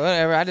I was like,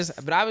 whatever.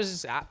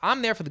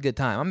 I'm there for the good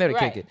time. I'm there to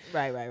kick it.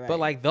 Right. But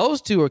like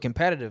those two are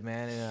competitive,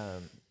 man.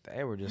 And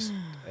they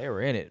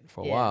were in it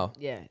for a while.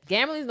 Yeah.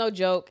 Gambling is no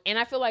joke. And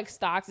I feel like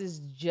stocks is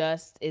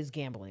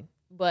gambling.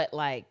 But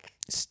like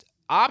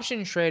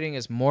option trading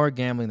is more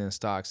gambling than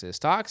stocks is.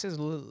 Stocks is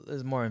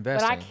more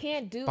investing. But I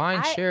can't do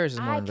buying shares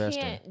is more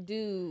investing. I can't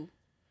do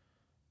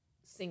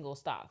single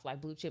stocks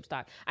like blue chip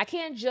stock. I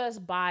can't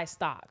just buy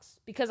stocks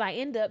because I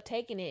end up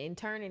taking it and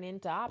turning it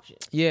into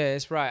options. Yeah,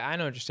 it's right. I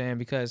know what you're saying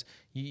because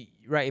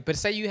but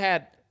say you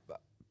had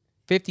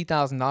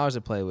 $50,000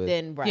 to play with.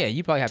 Then yeah,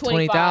 you probably have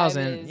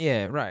 20,000.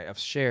 Yeah, right, of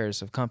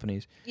shares of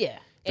companies. Yeah,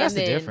 that's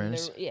the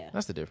difference.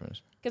 That's the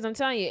difference. Because I'm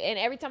telling you, and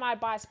every time I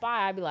buy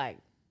SPY, I'd be like,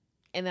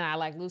 and then I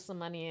like lose some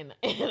money in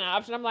an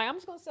option. I'm like, I'm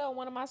just gonna sell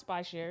one of my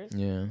SPY shares.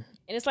 Yeah. And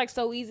it's like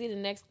so easy. The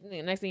next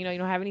thing you know, you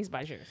don't have any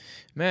SPY shares.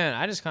 Man,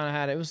 I just kind of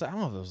had it. It was I don't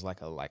know if it was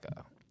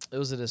it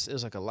was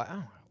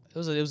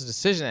a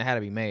decision that had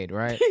to be made,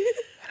 right?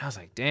 And I was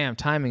like, damn,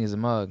 timing is a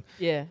mug.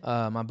 Yeah.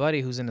 My buddy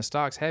who's in the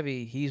stocks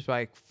heavy, he's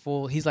like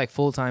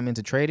full time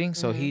into trading,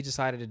 so he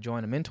decided to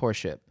join a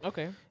mentorship.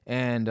 Okay.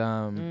 And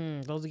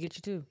those will get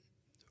you too.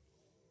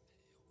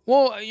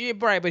 Well, yeah,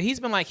 right, but he's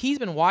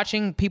been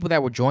watching people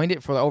that were joined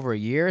it for over a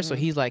year, so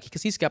he's like,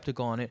 because he's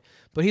skeptical on it,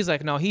 but he's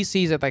like, no, he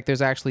sees that like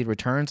there's actually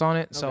returns on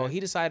it, so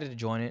he decided to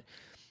join it,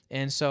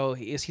 and so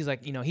he's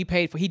like,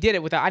 he did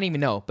it without, I didn't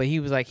even know, but he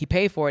was like, he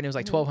paid for it, and it was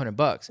like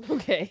 $1,200.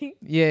 Okay.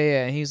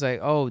 Yeah, and he's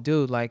like, oh,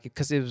 dude, like,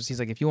 because he's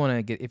like, if you're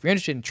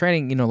interested in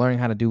trading, learning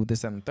how to do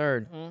this, that, and the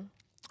third,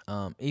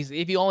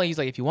 if you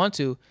want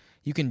to,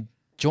 you can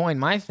join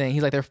my thing.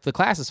 He's like, the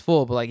class is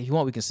full, but like, if you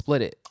want, we can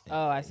split it.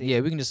 Oh, I see.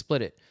 Yeah, we can just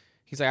split it.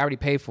 He's like, I already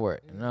paid for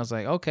it. And I was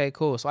like, okay,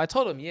 cool. So I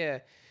told him, yeah.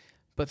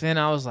 But then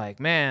I was like,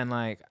 man,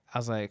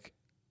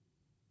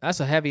 that's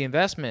a heavy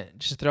investment.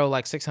 Just throw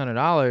like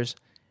 $600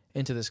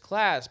 into this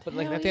class. But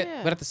like,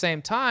 but at the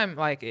same time,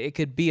 like it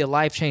could be a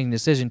life-changing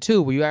decision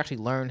too, where you actually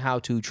learn how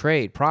to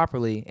trade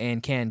properly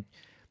and can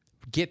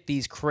get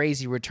these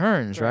crazy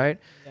returns, right?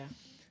 Yeah.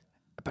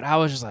 But I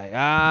was just like,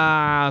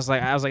 I was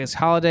like, it's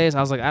holidays. I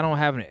was like, I don't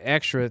have an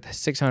extra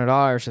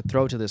 $600 to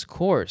throw to this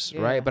course,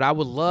 right? But I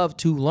would love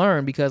to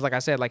learn because, like I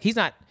said, like he's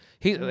not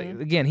doing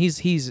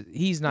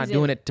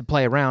it to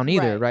play around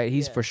either, right?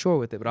 He's for sure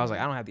with it. But I was like,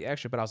 I don't have the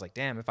extra. But I was like,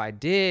 damn, if I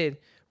did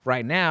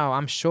right now,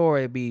 I'm sure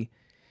it'd be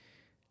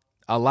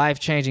a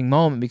life-changing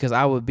moment because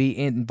I would be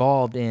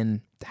involved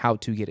in how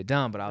to get it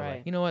done. But I was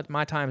like, you know what?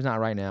 My time's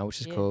not right now,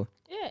 which is cool.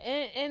 Yeah,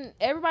 and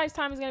everybody's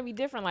time is gonna be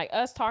different. Like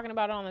us talking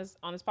about it on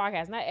this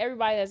podcast, not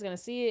everybody that's gonna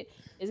see it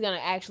is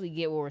gonna actually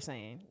get what we're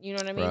saying. You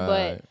know what I mean?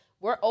 Right.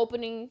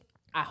 But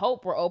I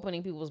hope we're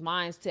opening people's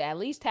minds to at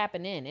least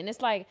tapping in. And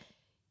it's like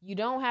you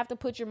don't have to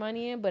put your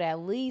money in, but at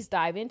least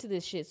dive into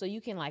this shit so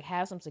you can like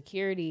have some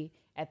security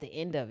at the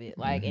end of it,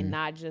 like and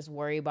not just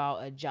worry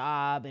about a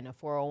job and a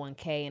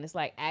 401k. And it's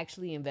like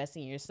actually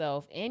investing in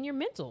yourself and your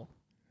mental.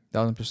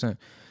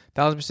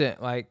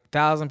 1,000%, like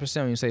 1,000%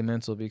 when you say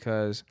mental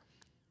because.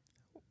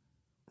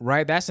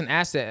 Right, that's an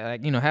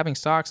asset. Like having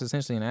stocks is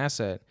essentially an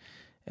asset,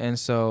 and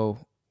so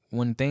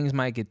when things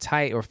might get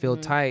tight or feel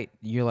tight,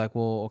 you're like,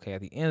 well, okay. At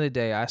the end of the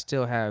day, I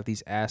still have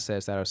these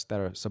assets that are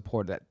to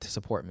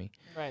support me.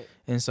 Right.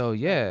 And so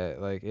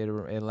like it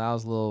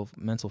allows a little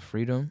mental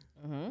freedom,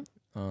 and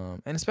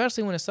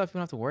especially when it's stuff you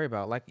don't have to worry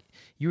about. Like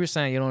you were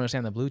saying, you don't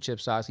understand the blue chip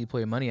stocks. You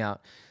pull your money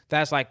out.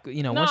 That's like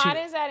No, I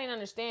didn't say I didn't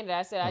understand it.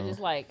 I said I just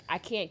like I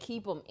can't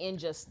keep them in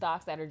just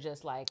stocks that are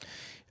just like.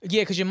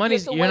 Yeah, because your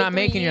money's you're not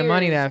making your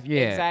money that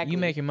exactly. You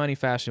make your money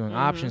faster doing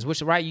options, which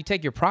you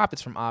take your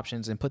profits from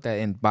options and put that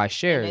in buy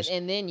shares,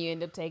 and then you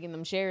end up taking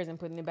them shares and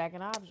putting it back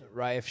in options.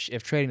 Right,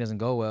 if trading doesn't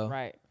go well.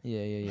 Right.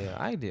 Yeah.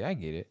 I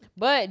get it.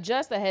 But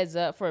just a heads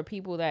up for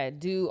people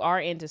that are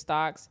into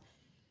stocks,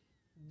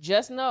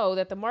 just know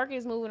that the market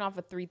is moving off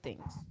of three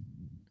things: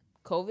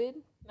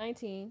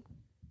 COVID-19,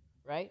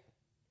 right?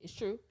 It's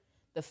true.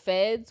 The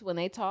feds when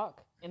they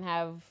talk and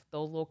have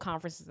those little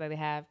conferences that they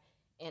have,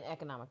 and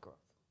economic growth.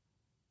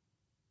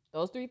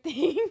 Those three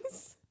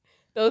things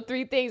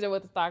are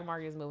what the stock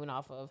market is moving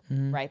off of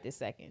right this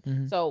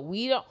second. So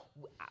we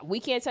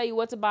can't tell you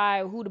what to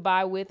buy, who to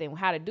buy with, and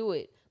how to do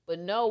it. But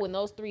know when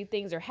those three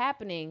things are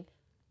happening,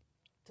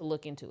 to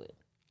look into it.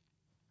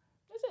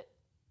 That's it.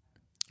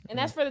 And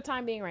that's for the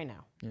time being right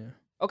now. Yeah.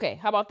 Okay,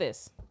 how about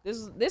this?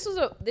 This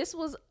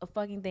was a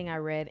fucking thing I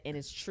read, and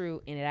it's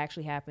true, and it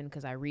actually happened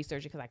because I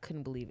researched it because I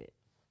couldn't believe it.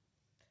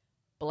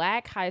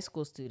 Black high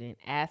school student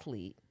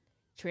athlete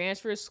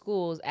transfers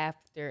schools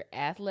after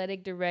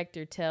athletic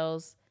director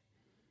tells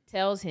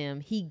him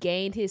he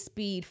gained his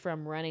speed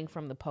from running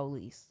from the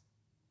police.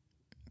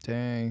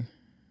 Dang.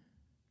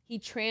 He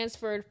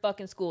transferred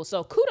fucking school.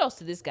 So kudos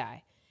to this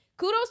guy.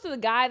 Kudos to the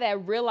guy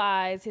that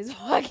realized his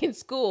fucking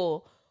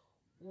school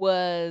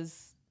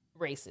was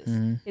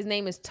racist. His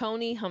name is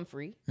Tony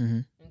Humphrey.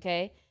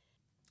 Okay.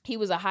 He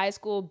was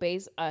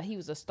he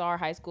was a star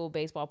high school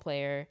baseball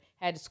player,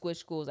 had to switch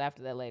schools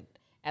after that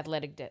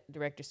athletic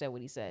director said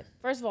what he said.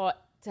 First of all,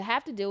 to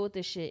have to deal with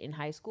this shit in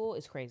high school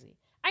is crazy.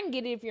 I can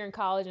get it if you're in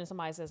college and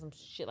somebody says some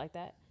shit like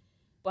that.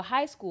 But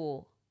high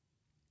school,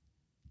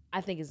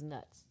 I think is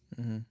nuts.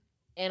 Mm-hmm.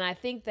 And I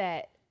think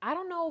that, I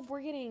don't know if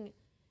we're getting,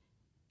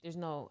 I'm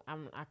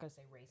not going to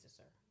say racist,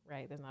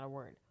 right? That's not a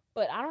word.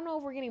 But I don't know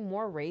if we're getting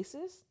more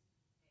racist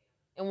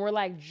and we're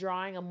like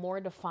drawing a more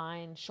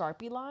defined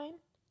Sharpie line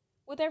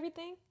with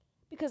everything.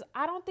 Because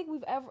I don't think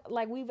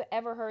we've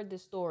ever heard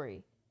this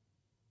story.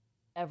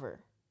 Ever.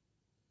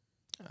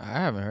 I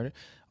haven't heard it.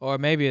 Or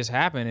maybe it's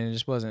happened and it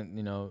just wasn't,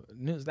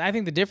 news. I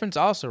think the difference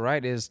also,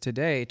 right, is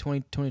today,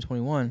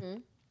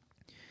 2021,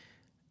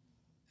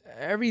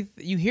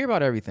 you hear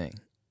about everything.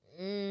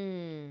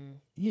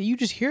 Yeah, you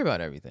just hear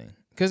about everything.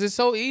 Because it's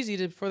so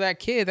easy for that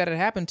kid that it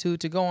happened to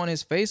go on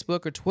his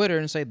Facebook or Twitter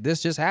and say,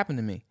 this just happened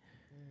to me.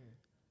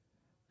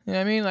 You know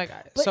what I mean?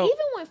 But even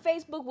when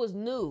Facebook was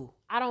new,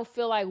 I don't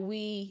feel like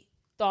we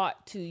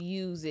thought to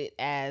use it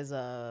as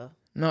a...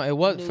 No, it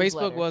was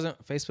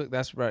Facebook.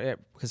 That's right.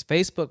 Because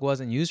Facebook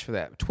wasn't used for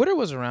that. Twitter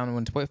was around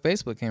when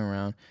Facebook came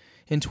around,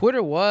 and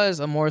Twitter was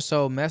a more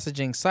so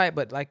messaging site.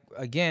 But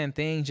again,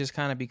 things just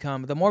kind of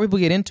become. The more people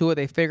get into it,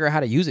 they figure out how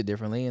to use it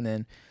differently, and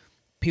then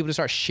people just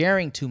start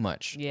sharing too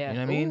much. Yeah, you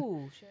know what I mean.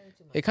 Sharing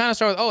too much. It kind of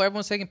started with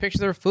everyone's taking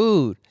pictures of their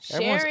food.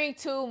 Sharing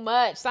too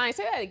much. Say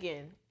that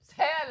again.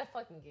 Say that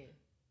fucking again.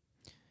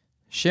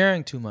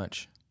 Sharing too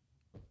much.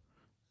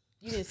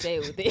 You didn't say it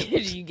with the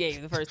energy you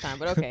gave the first time,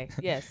 but okay,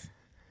 yes.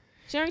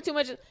 Sharing too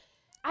much.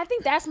 I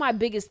think that's my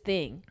biggest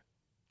thing.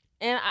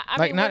 And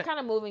I mean,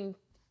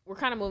 we're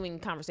kind of moving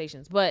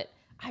conversations, but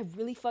I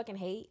really fucking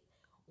hate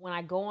when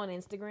I go on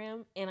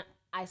Instagram and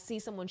I see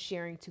someone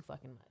sharing too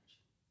fucking much.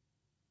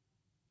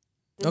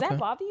 Does that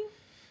bother you?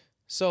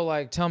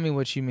 So, tell me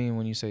what you mean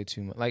when you say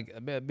too much.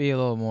 Be a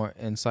little more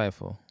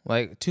insightful.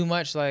 Too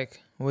much,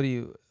 what do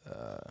you...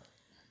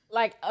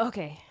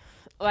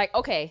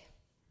 Okay.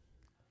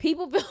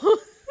 People feel...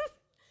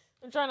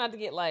 I'm trying not to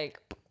get,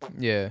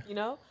 Yeah.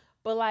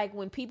 But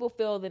when people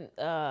feel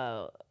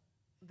the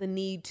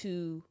need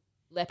to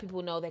let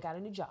people know they got a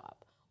new job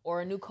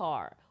or a new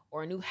car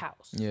or a new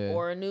house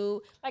or a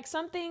new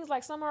some things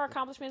some are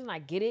accomplishments and I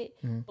get it,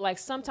 but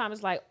sometimes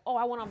it's I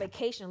went on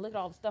vacation and look at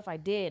all the stuff I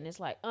did and it's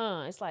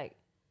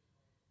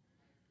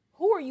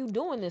who are you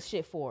doing this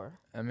shit for?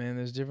 I mean,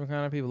 there's different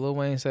kind of people. Lil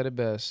Wayne said it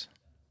best.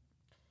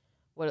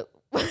 What?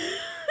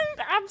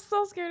 I'm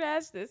so scared to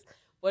ask this.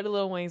 What did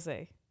Lil Wayne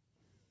say?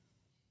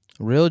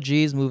 Real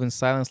G's move in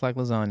silence like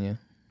lasagna.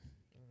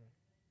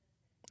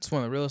 It's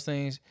one of the realest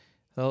things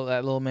that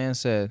little man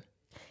said.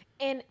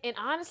 And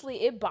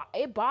honestly, it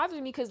bothers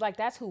me because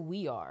that's who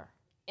we are.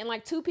 And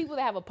two people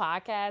that have a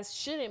podcast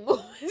shouldn't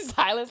move in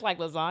silence like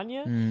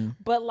lasagna.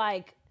 But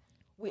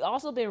we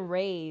also been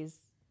raised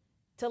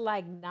to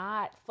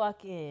not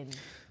fucking.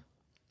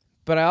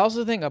 But I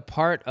also think a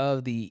part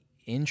of the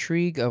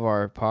intrigue of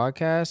our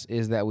podcast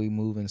is that we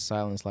move in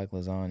silence like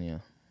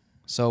lasagna.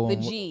 So the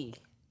G.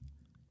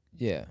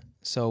 Yeah.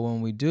 So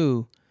when we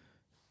do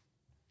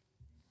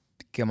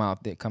come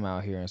out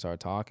here and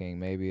start talking,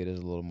 maybe it is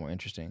a little more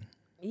interesting.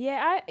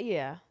 Yeah.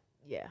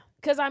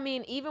 Because I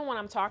mean, even when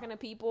I'm talking to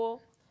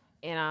people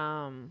and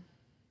out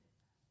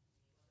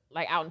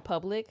in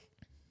public,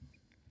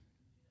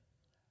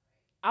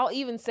 I'll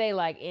even say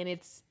and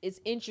it's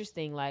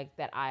interesting that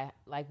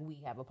we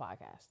have a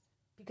podcast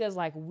because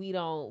we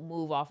don't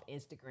move off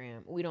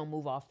Instagram, we don't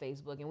move off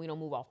Facebook, and we don't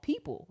move off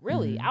people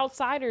really.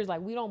 Outsiders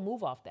we don't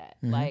move off that.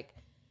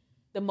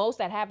 The most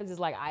that happens is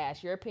I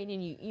ask your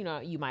opinion,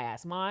 you might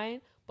ask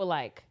mine, but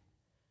I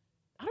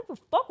don't give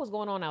a fuck what's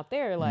going on out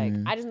there.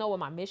 I just know what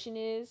my mission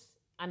is.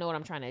 I know what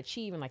I'm trying to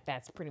achieve, and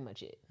that's pretty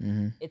much it.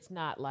 It's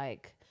not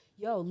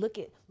yo, look,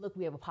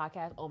 we have a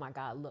podcast. Oh my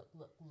God, look.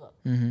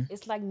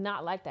 It's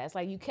not like that. It's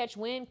you catch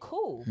wind,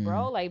 cool,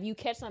 bro. If you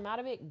catch something out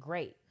of it,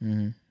 great.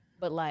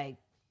 But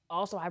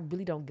also, I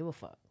really don't give a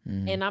fuck.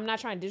 And I'm not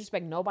trying to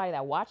disrespect nobody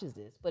that watches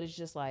this, but it's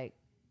just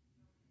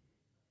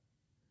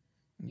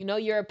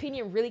your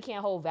opinion really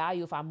can't hold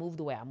value if I move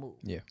the way I move.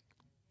 Yeah.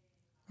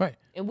 Right.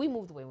 And we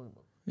move the way we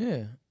move.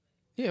 Yeah.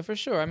 Yeah, for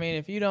sure. I mean,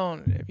 if you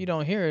don't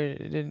hear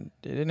it,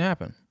 it didn't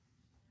happen.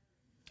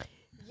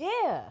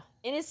 Yeah.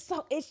 And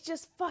it's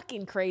just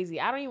fucking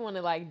crazy. I don't even want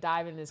to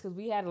dive in this because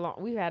we've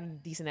had a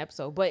decent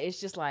episode, but it's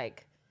just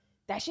that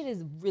shit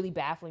is really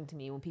baffling to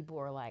me when people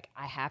are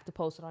I have to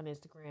post it on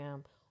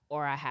Instagram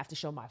or I have to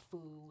show my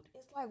food.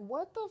 It's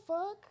what the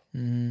fuck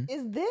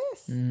is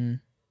this?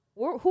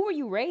 Who were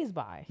you raised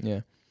by?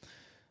 Yeah.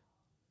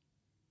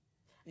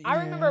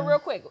 I remember real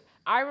quick.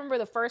 I remember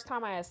the first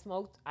time I had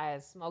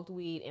smoked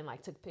weed and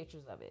took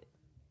pictures of it.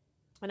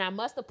 And I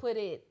must have put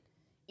it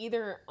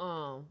either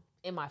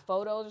in my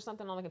photos or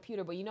something on the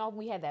computer, but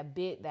we had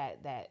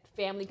that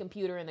family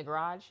computer in the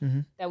garage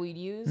that we'd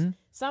use.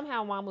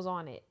 Somehow mom was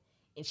on it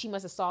and she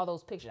must have saw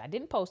those pictures. I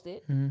didn't post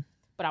it,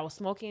 but I was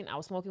smoking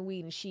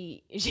weed and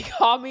she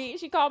called me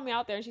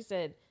out there and she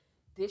said,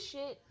 "This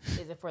shit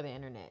isn't for the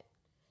internet.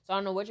 So I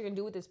don't know what you're going to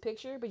do with this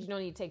picture, but you don't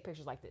need to take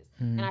pictures like this."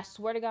 And I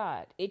swear to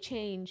God, it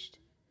changed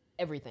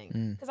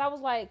everything. Because I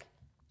was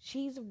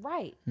she's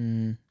right.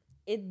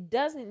 it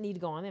doesn't need to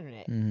go on the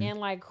internet. And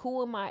like,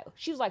 who am I?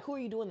 She was like, who are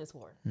you doing this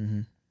for?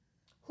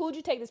 Who would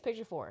you take this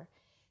picture for?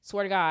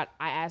 Swear to God,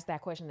 I asked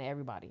that question to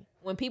everybody.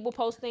 When people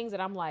post things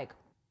that I'm like,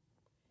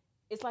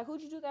 it's like,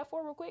 who'd you do that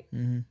for real quick?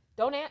 You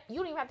don't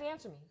even have to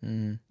answer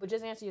me, but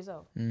just answer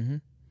yourself.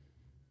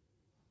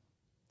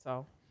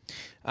 So,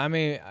 I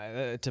mean,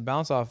 to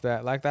bounce off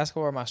that, like, that's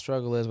where my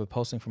struggle is with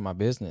posting for my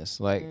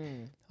business. Like,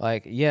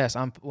 yes,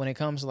 when it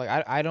comes to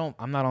like,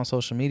 I'm not on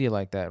social media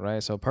like that,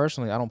 right? So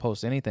personally, I don't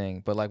post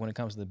anything. But like when it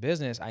comes to the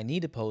business, I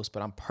need to post,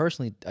 but I'm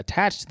personally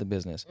attached to the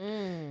business.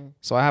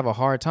 So I have a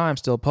hard time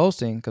still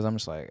posting because I'm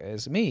just like,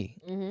 it's me,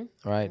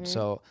 right?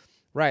 So,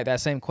 right,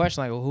 that same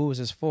question, like, well, who is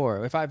this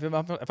for? If I'm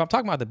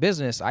talking about the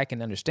business, I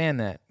can understand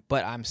that,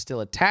 but I'm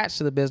still attached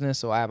to the business,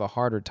 so I have a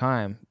harder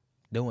time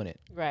doing it.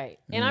 Right.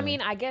 And I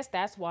mean, I guess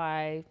that's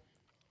why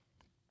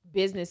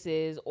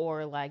businesses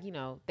or like,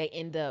 they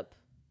end up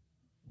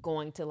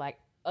going to like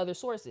other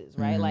sources,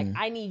 right? Like,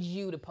 I need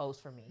you to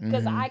post for me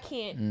because I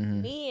can't,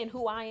 me and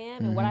who I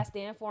am and what I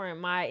stand for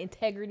and my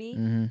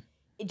integrity,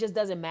 it just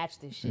doesn't match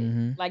this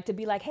shit. Like to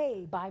be like,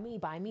 hey, buy me.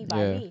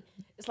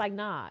 It's like,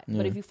 nah.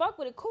 But if you fuck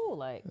with it, cool.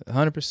 Like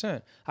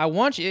 100%. I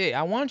want you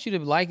to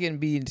like it and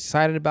be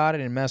excited about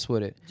it and mess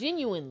with it.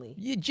 Genuinely.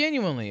 Yeah,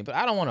 genuinely. But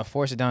I don't want to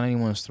force it down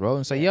anyone's throat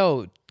and say,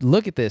 yo,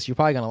 look at this. You're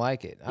probably going to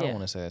like it. I don't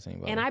want to say that to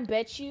anybody. And I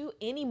bet you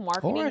any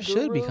marketing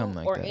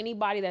guru or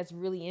anybody that's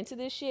really into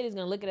this shit is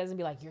going to look at us and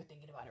be like, you're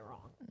thinking about it wrong.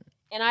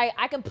 And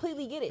I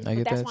completely get it.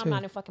 But that's why I'm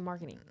not in fucking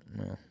marketing.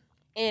 Yeah.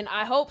 And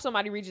I hope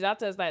somebody reaches out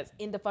to us that's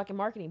into fucking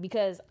marketing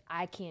because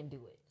I can't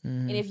do it.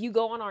 And if you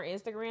go on our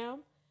Instagram,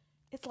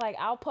 it's like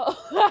I'll post.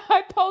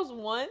 I post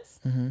once,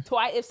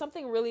 twice. If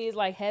something really is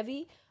like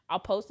heavy, I'll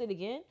post it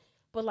again.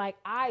 But like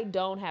I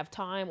don't have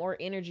time or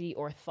energy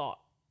or thought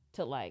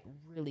to like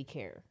really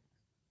care.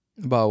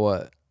 About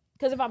what?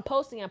 Because if I'm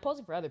posting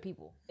for other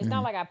people. It's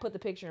not like I put the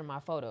picture in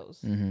my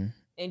photos and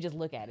just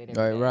look at it.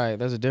 Right.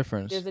 There's a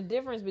difference. There's a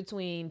difference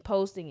between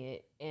posting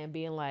it and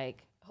being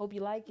like, hope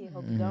you like it,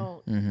 hope you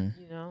don't,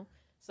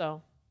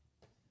 So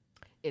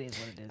it is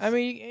what it is. I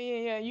mean,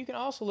 yeah, you can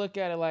also look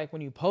at it like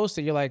when you post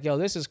it, you're like, yo,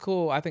 this is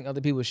cool. I think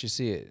other people should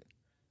see it.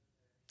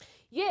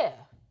 Yeah.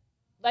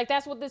 Like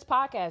that's what this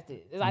podcast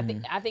is. I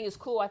think it's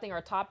cool. I think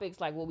our topics,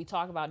 like what we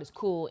talk about, is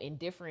cool and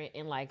different,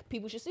 and like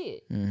people should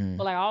see it.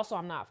 But like also,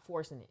 I'm not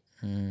forcing it.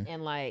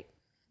 And like,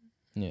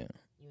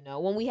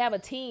 when we have a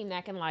team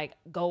that can like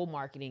go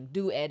marketing,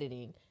 do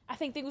editing, I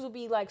think things will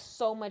be like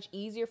so much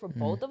easier for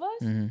both of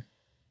us.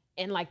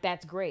 And like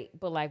that's great.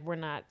 But like we're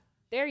not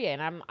there yet,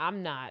 and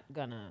I'm not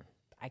gonna.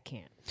 I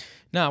can't.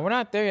 No, we're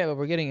not there yet, but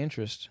we're getting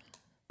interest.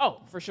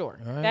 Oh, for sure.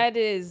 Right.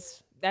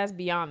 That's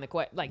beyond the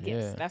question. Like,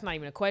 yes, that's not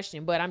even a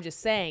question. But I'm just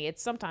saying,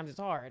 sometimes it's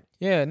hard.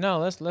 Yeah, no.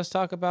 Let's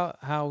talk about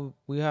how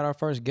we had our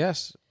first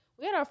guest.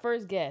 We had our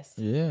first guest.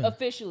 Yeah.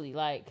 Officially,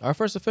 like our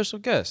first official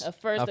guest. Our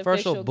first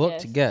official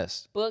booked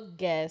guest. Booked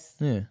guest.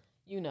 Yeah.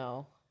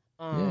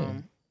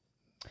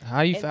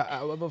 How do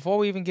you? Before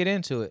we even get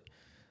into it,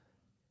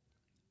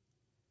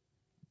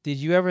 did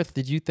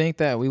you think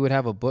that we would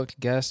have a booked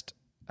guest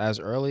as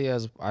early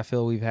as I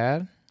feel we've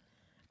had?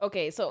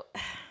 Okay, so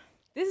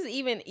this is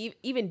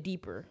even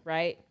deeper,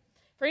 right?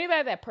 For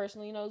anybody that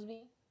personally knows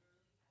me,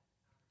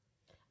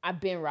 I've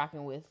been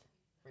rocking with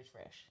Rich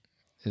Fresh.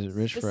 Is it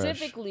Rich Fresh?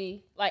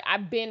 Specifically, like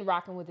I've been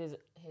rocking with his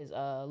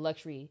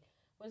luxury.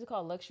 What is it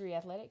called? Luxury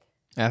athletic?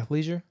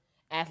 Athleisure.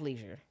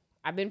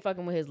 I've been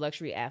fucking with his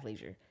luxury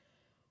athleisure.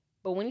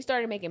 But when he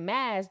started making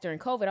masks during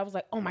COVID, I was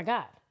like, oh my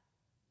God,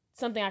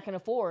 something I can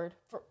afford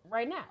for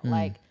right now.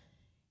 Like,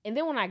 and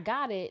then when I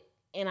got it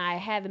and I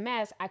had the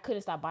mask, I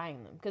couldn't stop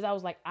buying them because I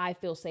was like, I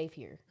feel safe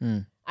here.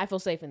 I feel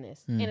safe in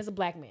this. And it's a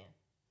black man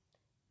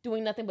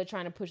doing nothing but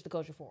trying to push the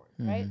culture forward,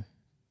 right?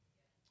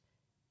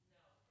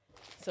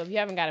 So if you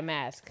haven't got a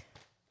mask,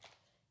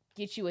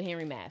 get you a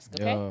Henry mask,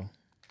 okay? Yo.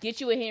 Get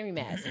you a Henry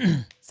mask.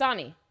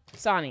 Sonny,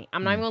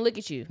 I'm not even gonna look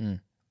at you.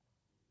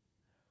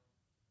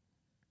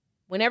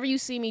 Whenever you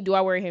see me, do I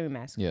wear a Henry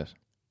mask? Yes.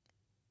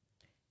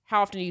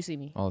 How often do you see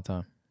me? All the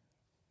time.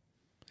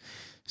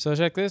 So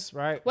check this,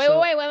 right? Wait.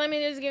 Let me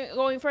just get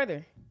going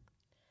further.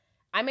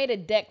 I made a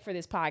deck for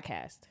this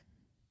podcast.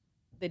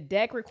 The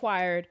deck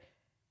required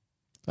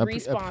a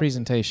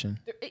presentation.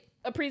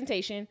 A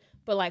presentation,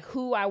 but like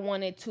who I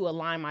wanted to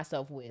align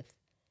myself with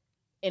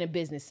in a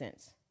business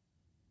sense.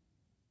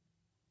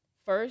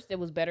 First, it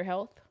was Better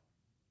Health.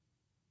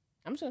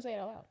 I'm just going to say it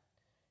out loud.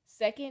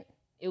 Second,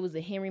 it was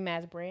the Henry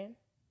Mask brand.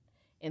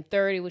 And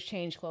third, it was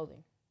Change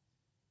Clothing.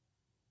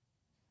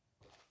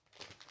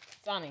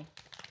 Sonny.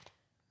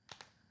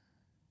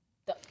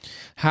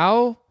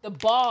 How? The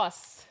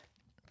boss,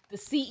 the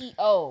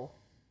CEO,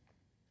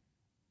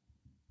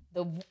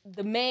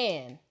 the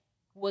man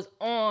was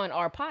on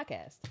our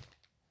podcast.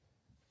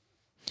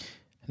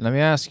 Let me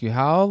ask you,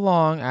 how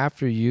long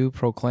after you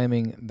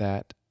proclaiming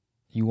that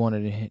you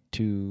wanted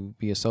to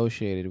be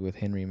associated with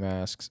Henry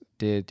Masks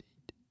did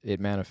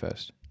it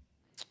manifest?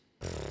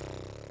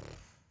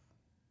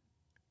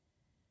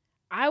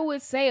 I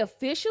would say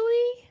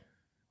officially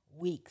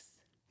weeks.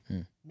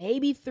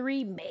 Maybe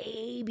 3,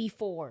 maybe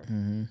 4.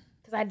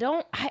 Because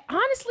Because I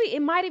honestly,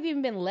 it might have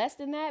even been less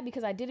than that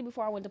because I did it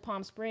before I went to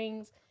Palm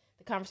Springs.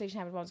 The conversation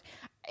happened in Palm Springs.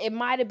 It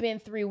might have been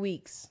 3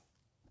 weeks.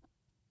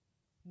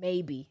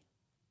 Maybe.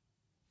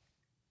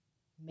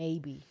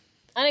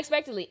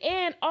 Unexpectedly.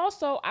 And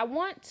also, I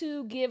want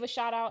to give a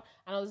shout out.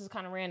 I know this is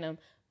kind of random,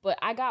 but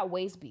I got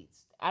waist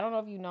beads. I don't know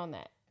if you've known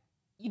that.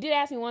 You did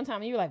ask me one time,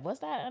 and you were like, what's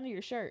that under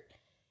your shirt?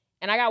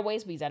 And I got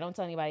waist beads. I don't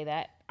tell anybody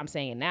that. I'm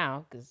saying it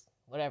now because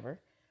whatever.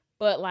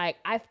 But, like,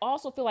 I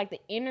also feel like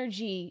the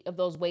energy of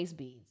those waist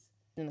beads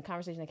and the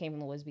conversation that came from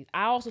the waist beads,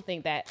 I also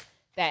think that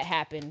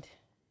happened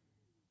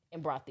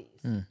and brought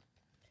these.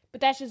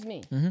 But that's just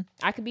me.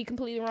 I could be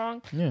completely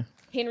wrong. Yeah.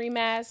 Henry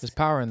Mass. There's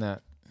power in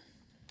that.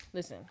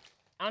 Listen,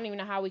 I don't even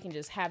know how we can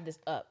just have this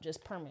up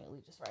just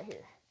permanently, just right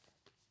here.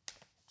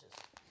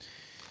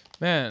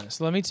 Man,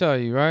 so let me tell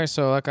you, right?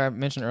 So like I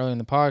mentioned earlier in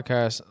the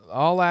podcast,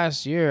 all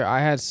last year I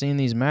had seen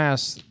these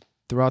masks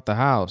throughout the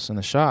house in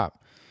the shop.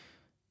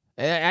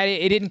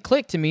 It didn't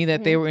click to me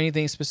that they were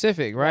anything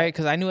specific, right?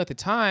 Because I knew at the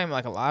time,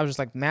 like I was just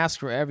like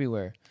masks were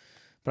everywhere.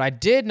 But I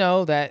did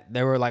know that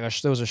there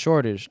was a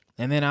shortage.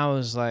 And then I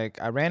was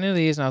like, I ran into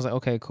these and I was like,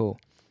 okay, cool.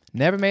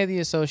 Never made the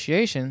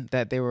association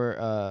that they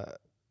were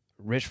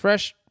Rich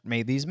Fresh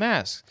made these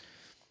masks.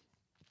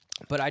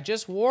 But I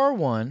just wore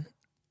one.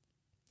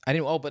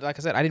 But like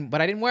I said, I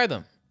didn't wear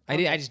them. I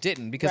just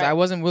didn't because I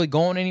wasn't really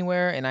going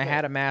anywhere, and I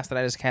had a mask that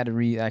I just had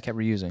to I kept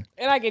reusing.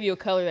 And I gave you a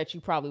color that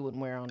you probably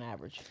wouldn't wear on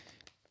average.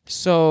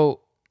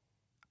 So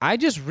I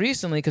just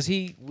recently, because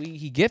he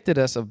gifted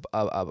us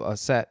a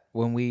set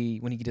when he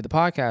did the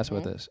podcast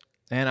with us,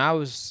 and I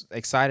was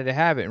excited to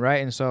have it,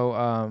 right? And so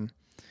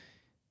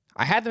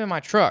I had them in my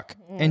truck,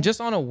 and just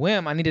on a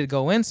whim, I needed to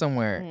go in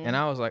somewhere, and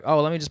I was like,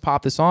 oh, let me just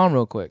pop this on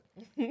real quick.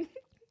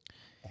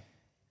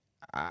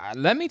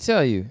 Let me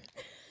tell you,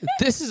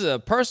 this is a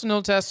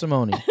personal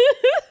testimony.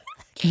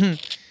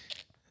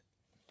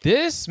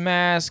 This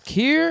mask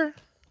here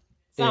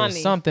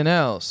is something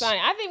else. Sonny,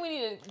 I think we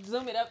need to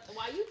zoom it up.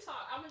 While you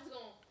talk, I'm just going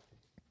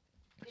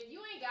to... If you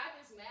ain't got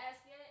this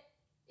mask yet,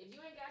 if you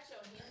ain't got your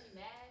Henry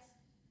mask,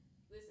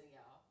 listen,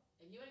 y'all.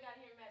 If you ain't got a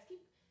Henry mask,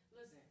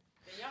 listen.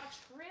 Then y'all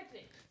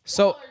tripping.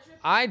 So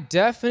I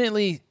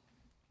definitely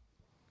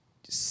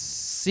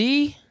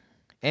see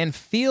and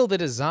feel the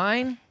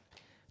design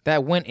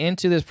that went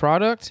into this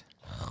product.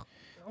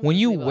 When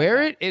you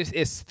wear it,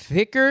 it's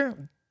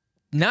thicker.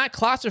 Not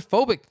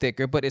claustrophobic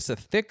thicker, but it's a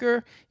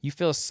thicker. You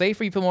feel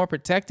safer. You feel more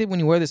protected when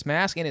you wear this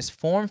mask, and it's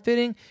form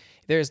fitting.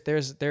 There's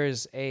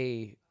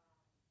a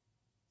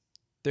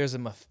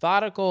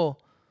methodical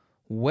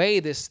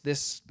way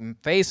this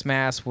face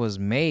mask was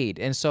made,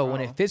 and so when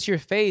it fits your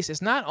face,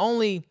 it's not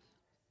only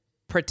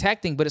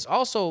protecting, but it's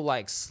also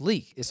like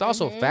sleek. It's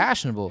also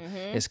fashionable.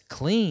 It's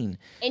clean,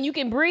 and you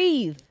can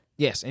breathe.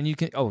 Yes, and you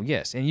can. Oh,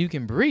 yes, and you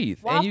can breathe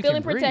while and you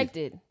feeling can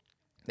protected.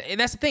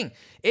 And that's the thing.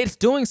 It's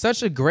doing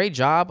such a great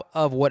job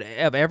of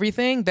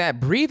everything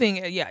that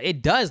breathing, yeah,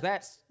 it does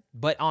that.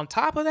 But on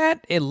top of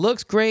that, it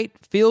looks great,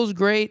 feels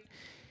great.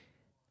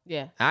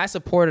 Yeah. I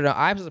supported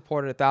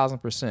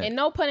 1,000%. And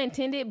no pun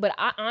intended, but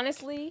I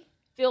honestly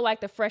feel like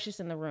the freshest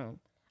in the room.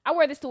 I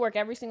wear this to work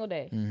every single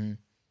day.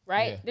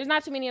 Right? Yeah. There's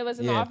not too many of us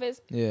in the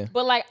office. Yeah.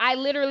 But like I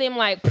literally am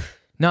like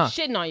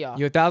shitting on y'all.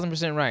 You're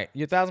 1,000% right.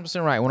 You're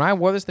 1,000% right. When I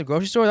wore this to the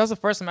grocery store, that was the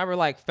first time I ever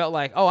like felt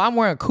like, oh, I'm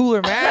wearing a cooler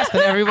mask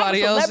than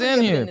everybody else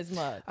in here.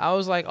 I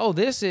was like, oh,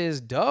 this is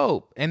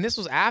dope. And this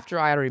was after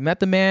I had already met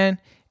the man,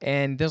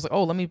 and they was like,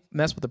 oh, let me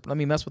mess with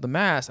the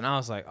mask, and I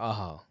was like,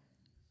 oh,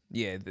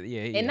 yeah.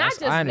 And not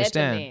just met the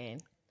man,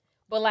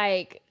 but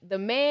like the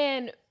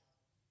man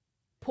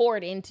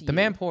poured into you. The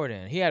man poured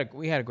in.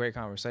 We had a great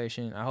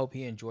conversation. I hope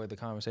he enjoyed the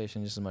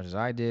conversation just as much as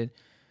I did.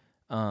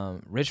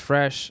 Rich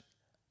Fresh.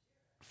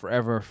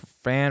 Forever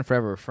fan,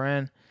 forever a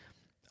friend.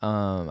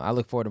 I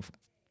look forward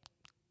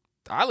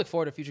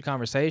to future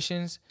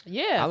conversations.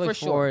 Yeah, I look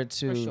forward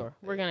to. For sure,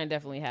 we're gonna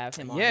definitely have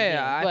him on.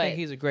 Yeah, I think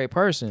he's a great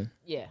person.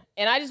 Yeah,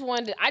 and I just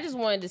wanted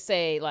to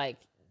say, like,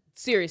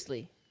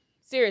 seriously,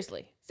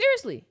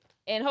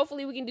 and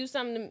hopefully we can do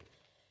something.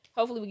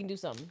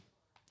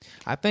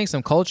 I think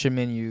some culture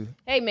menu.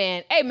 Hey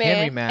man.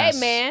 Henry Mass.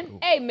 Hey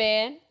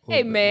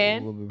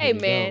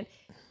man.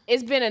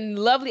 It's been a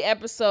lovely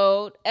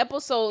episode.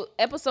 Episode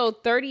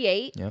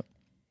 38. Yep.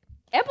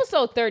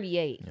 Episode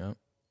 38. Yep.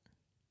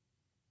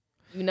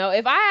 You know,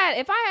 if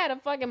I had a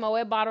fucking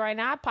Moet bottle right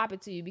now, I'd pop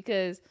it to you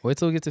because wait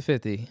till we get to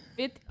 50.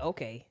 50.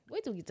 Okay.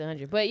 Wait till we get to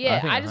 100. But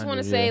yeah, I just want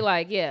to say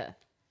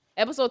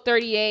episode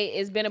 38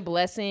 has been a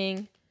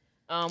blessing.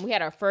 We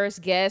had our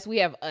first guest. We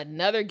have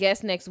another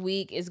guest next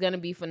week. It's gonna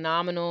be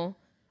phenomenal.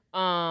 We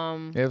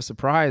have a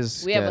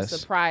surprise. We have a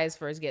surprise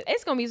first guest.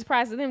 It's gonna be a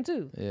surprise to them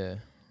too. Yeah.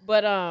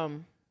 But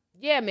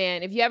yeah,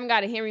 man, if you haven't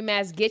got a Henry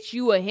mask, get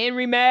you a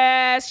Henry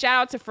mask.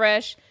 Shout out to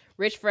Fresh,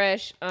 Rich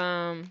Fresh.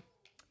 Yeah.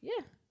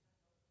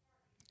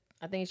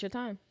 I think it's your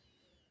time.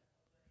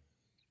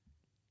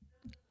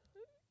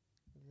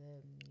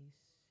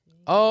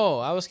 Oh,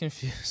 I was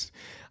confused.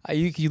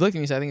 You looked at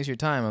me, so I think it's your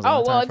time. I was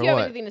like, well, if you have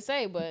anything to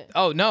say, but...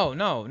 Oh,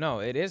 no.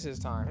 It is his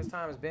time. His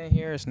time has been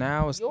here. It's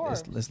now. It's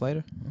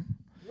later.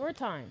 Your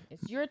time.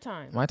 It's your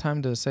time. My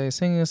time to say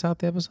singing us out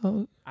the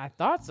episode? I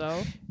thought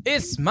so.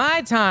 It's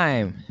my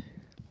time.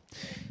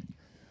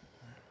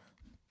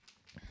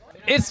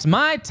 It's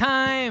my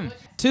time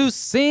to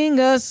sing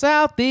us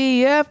out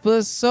the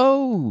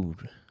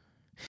episode.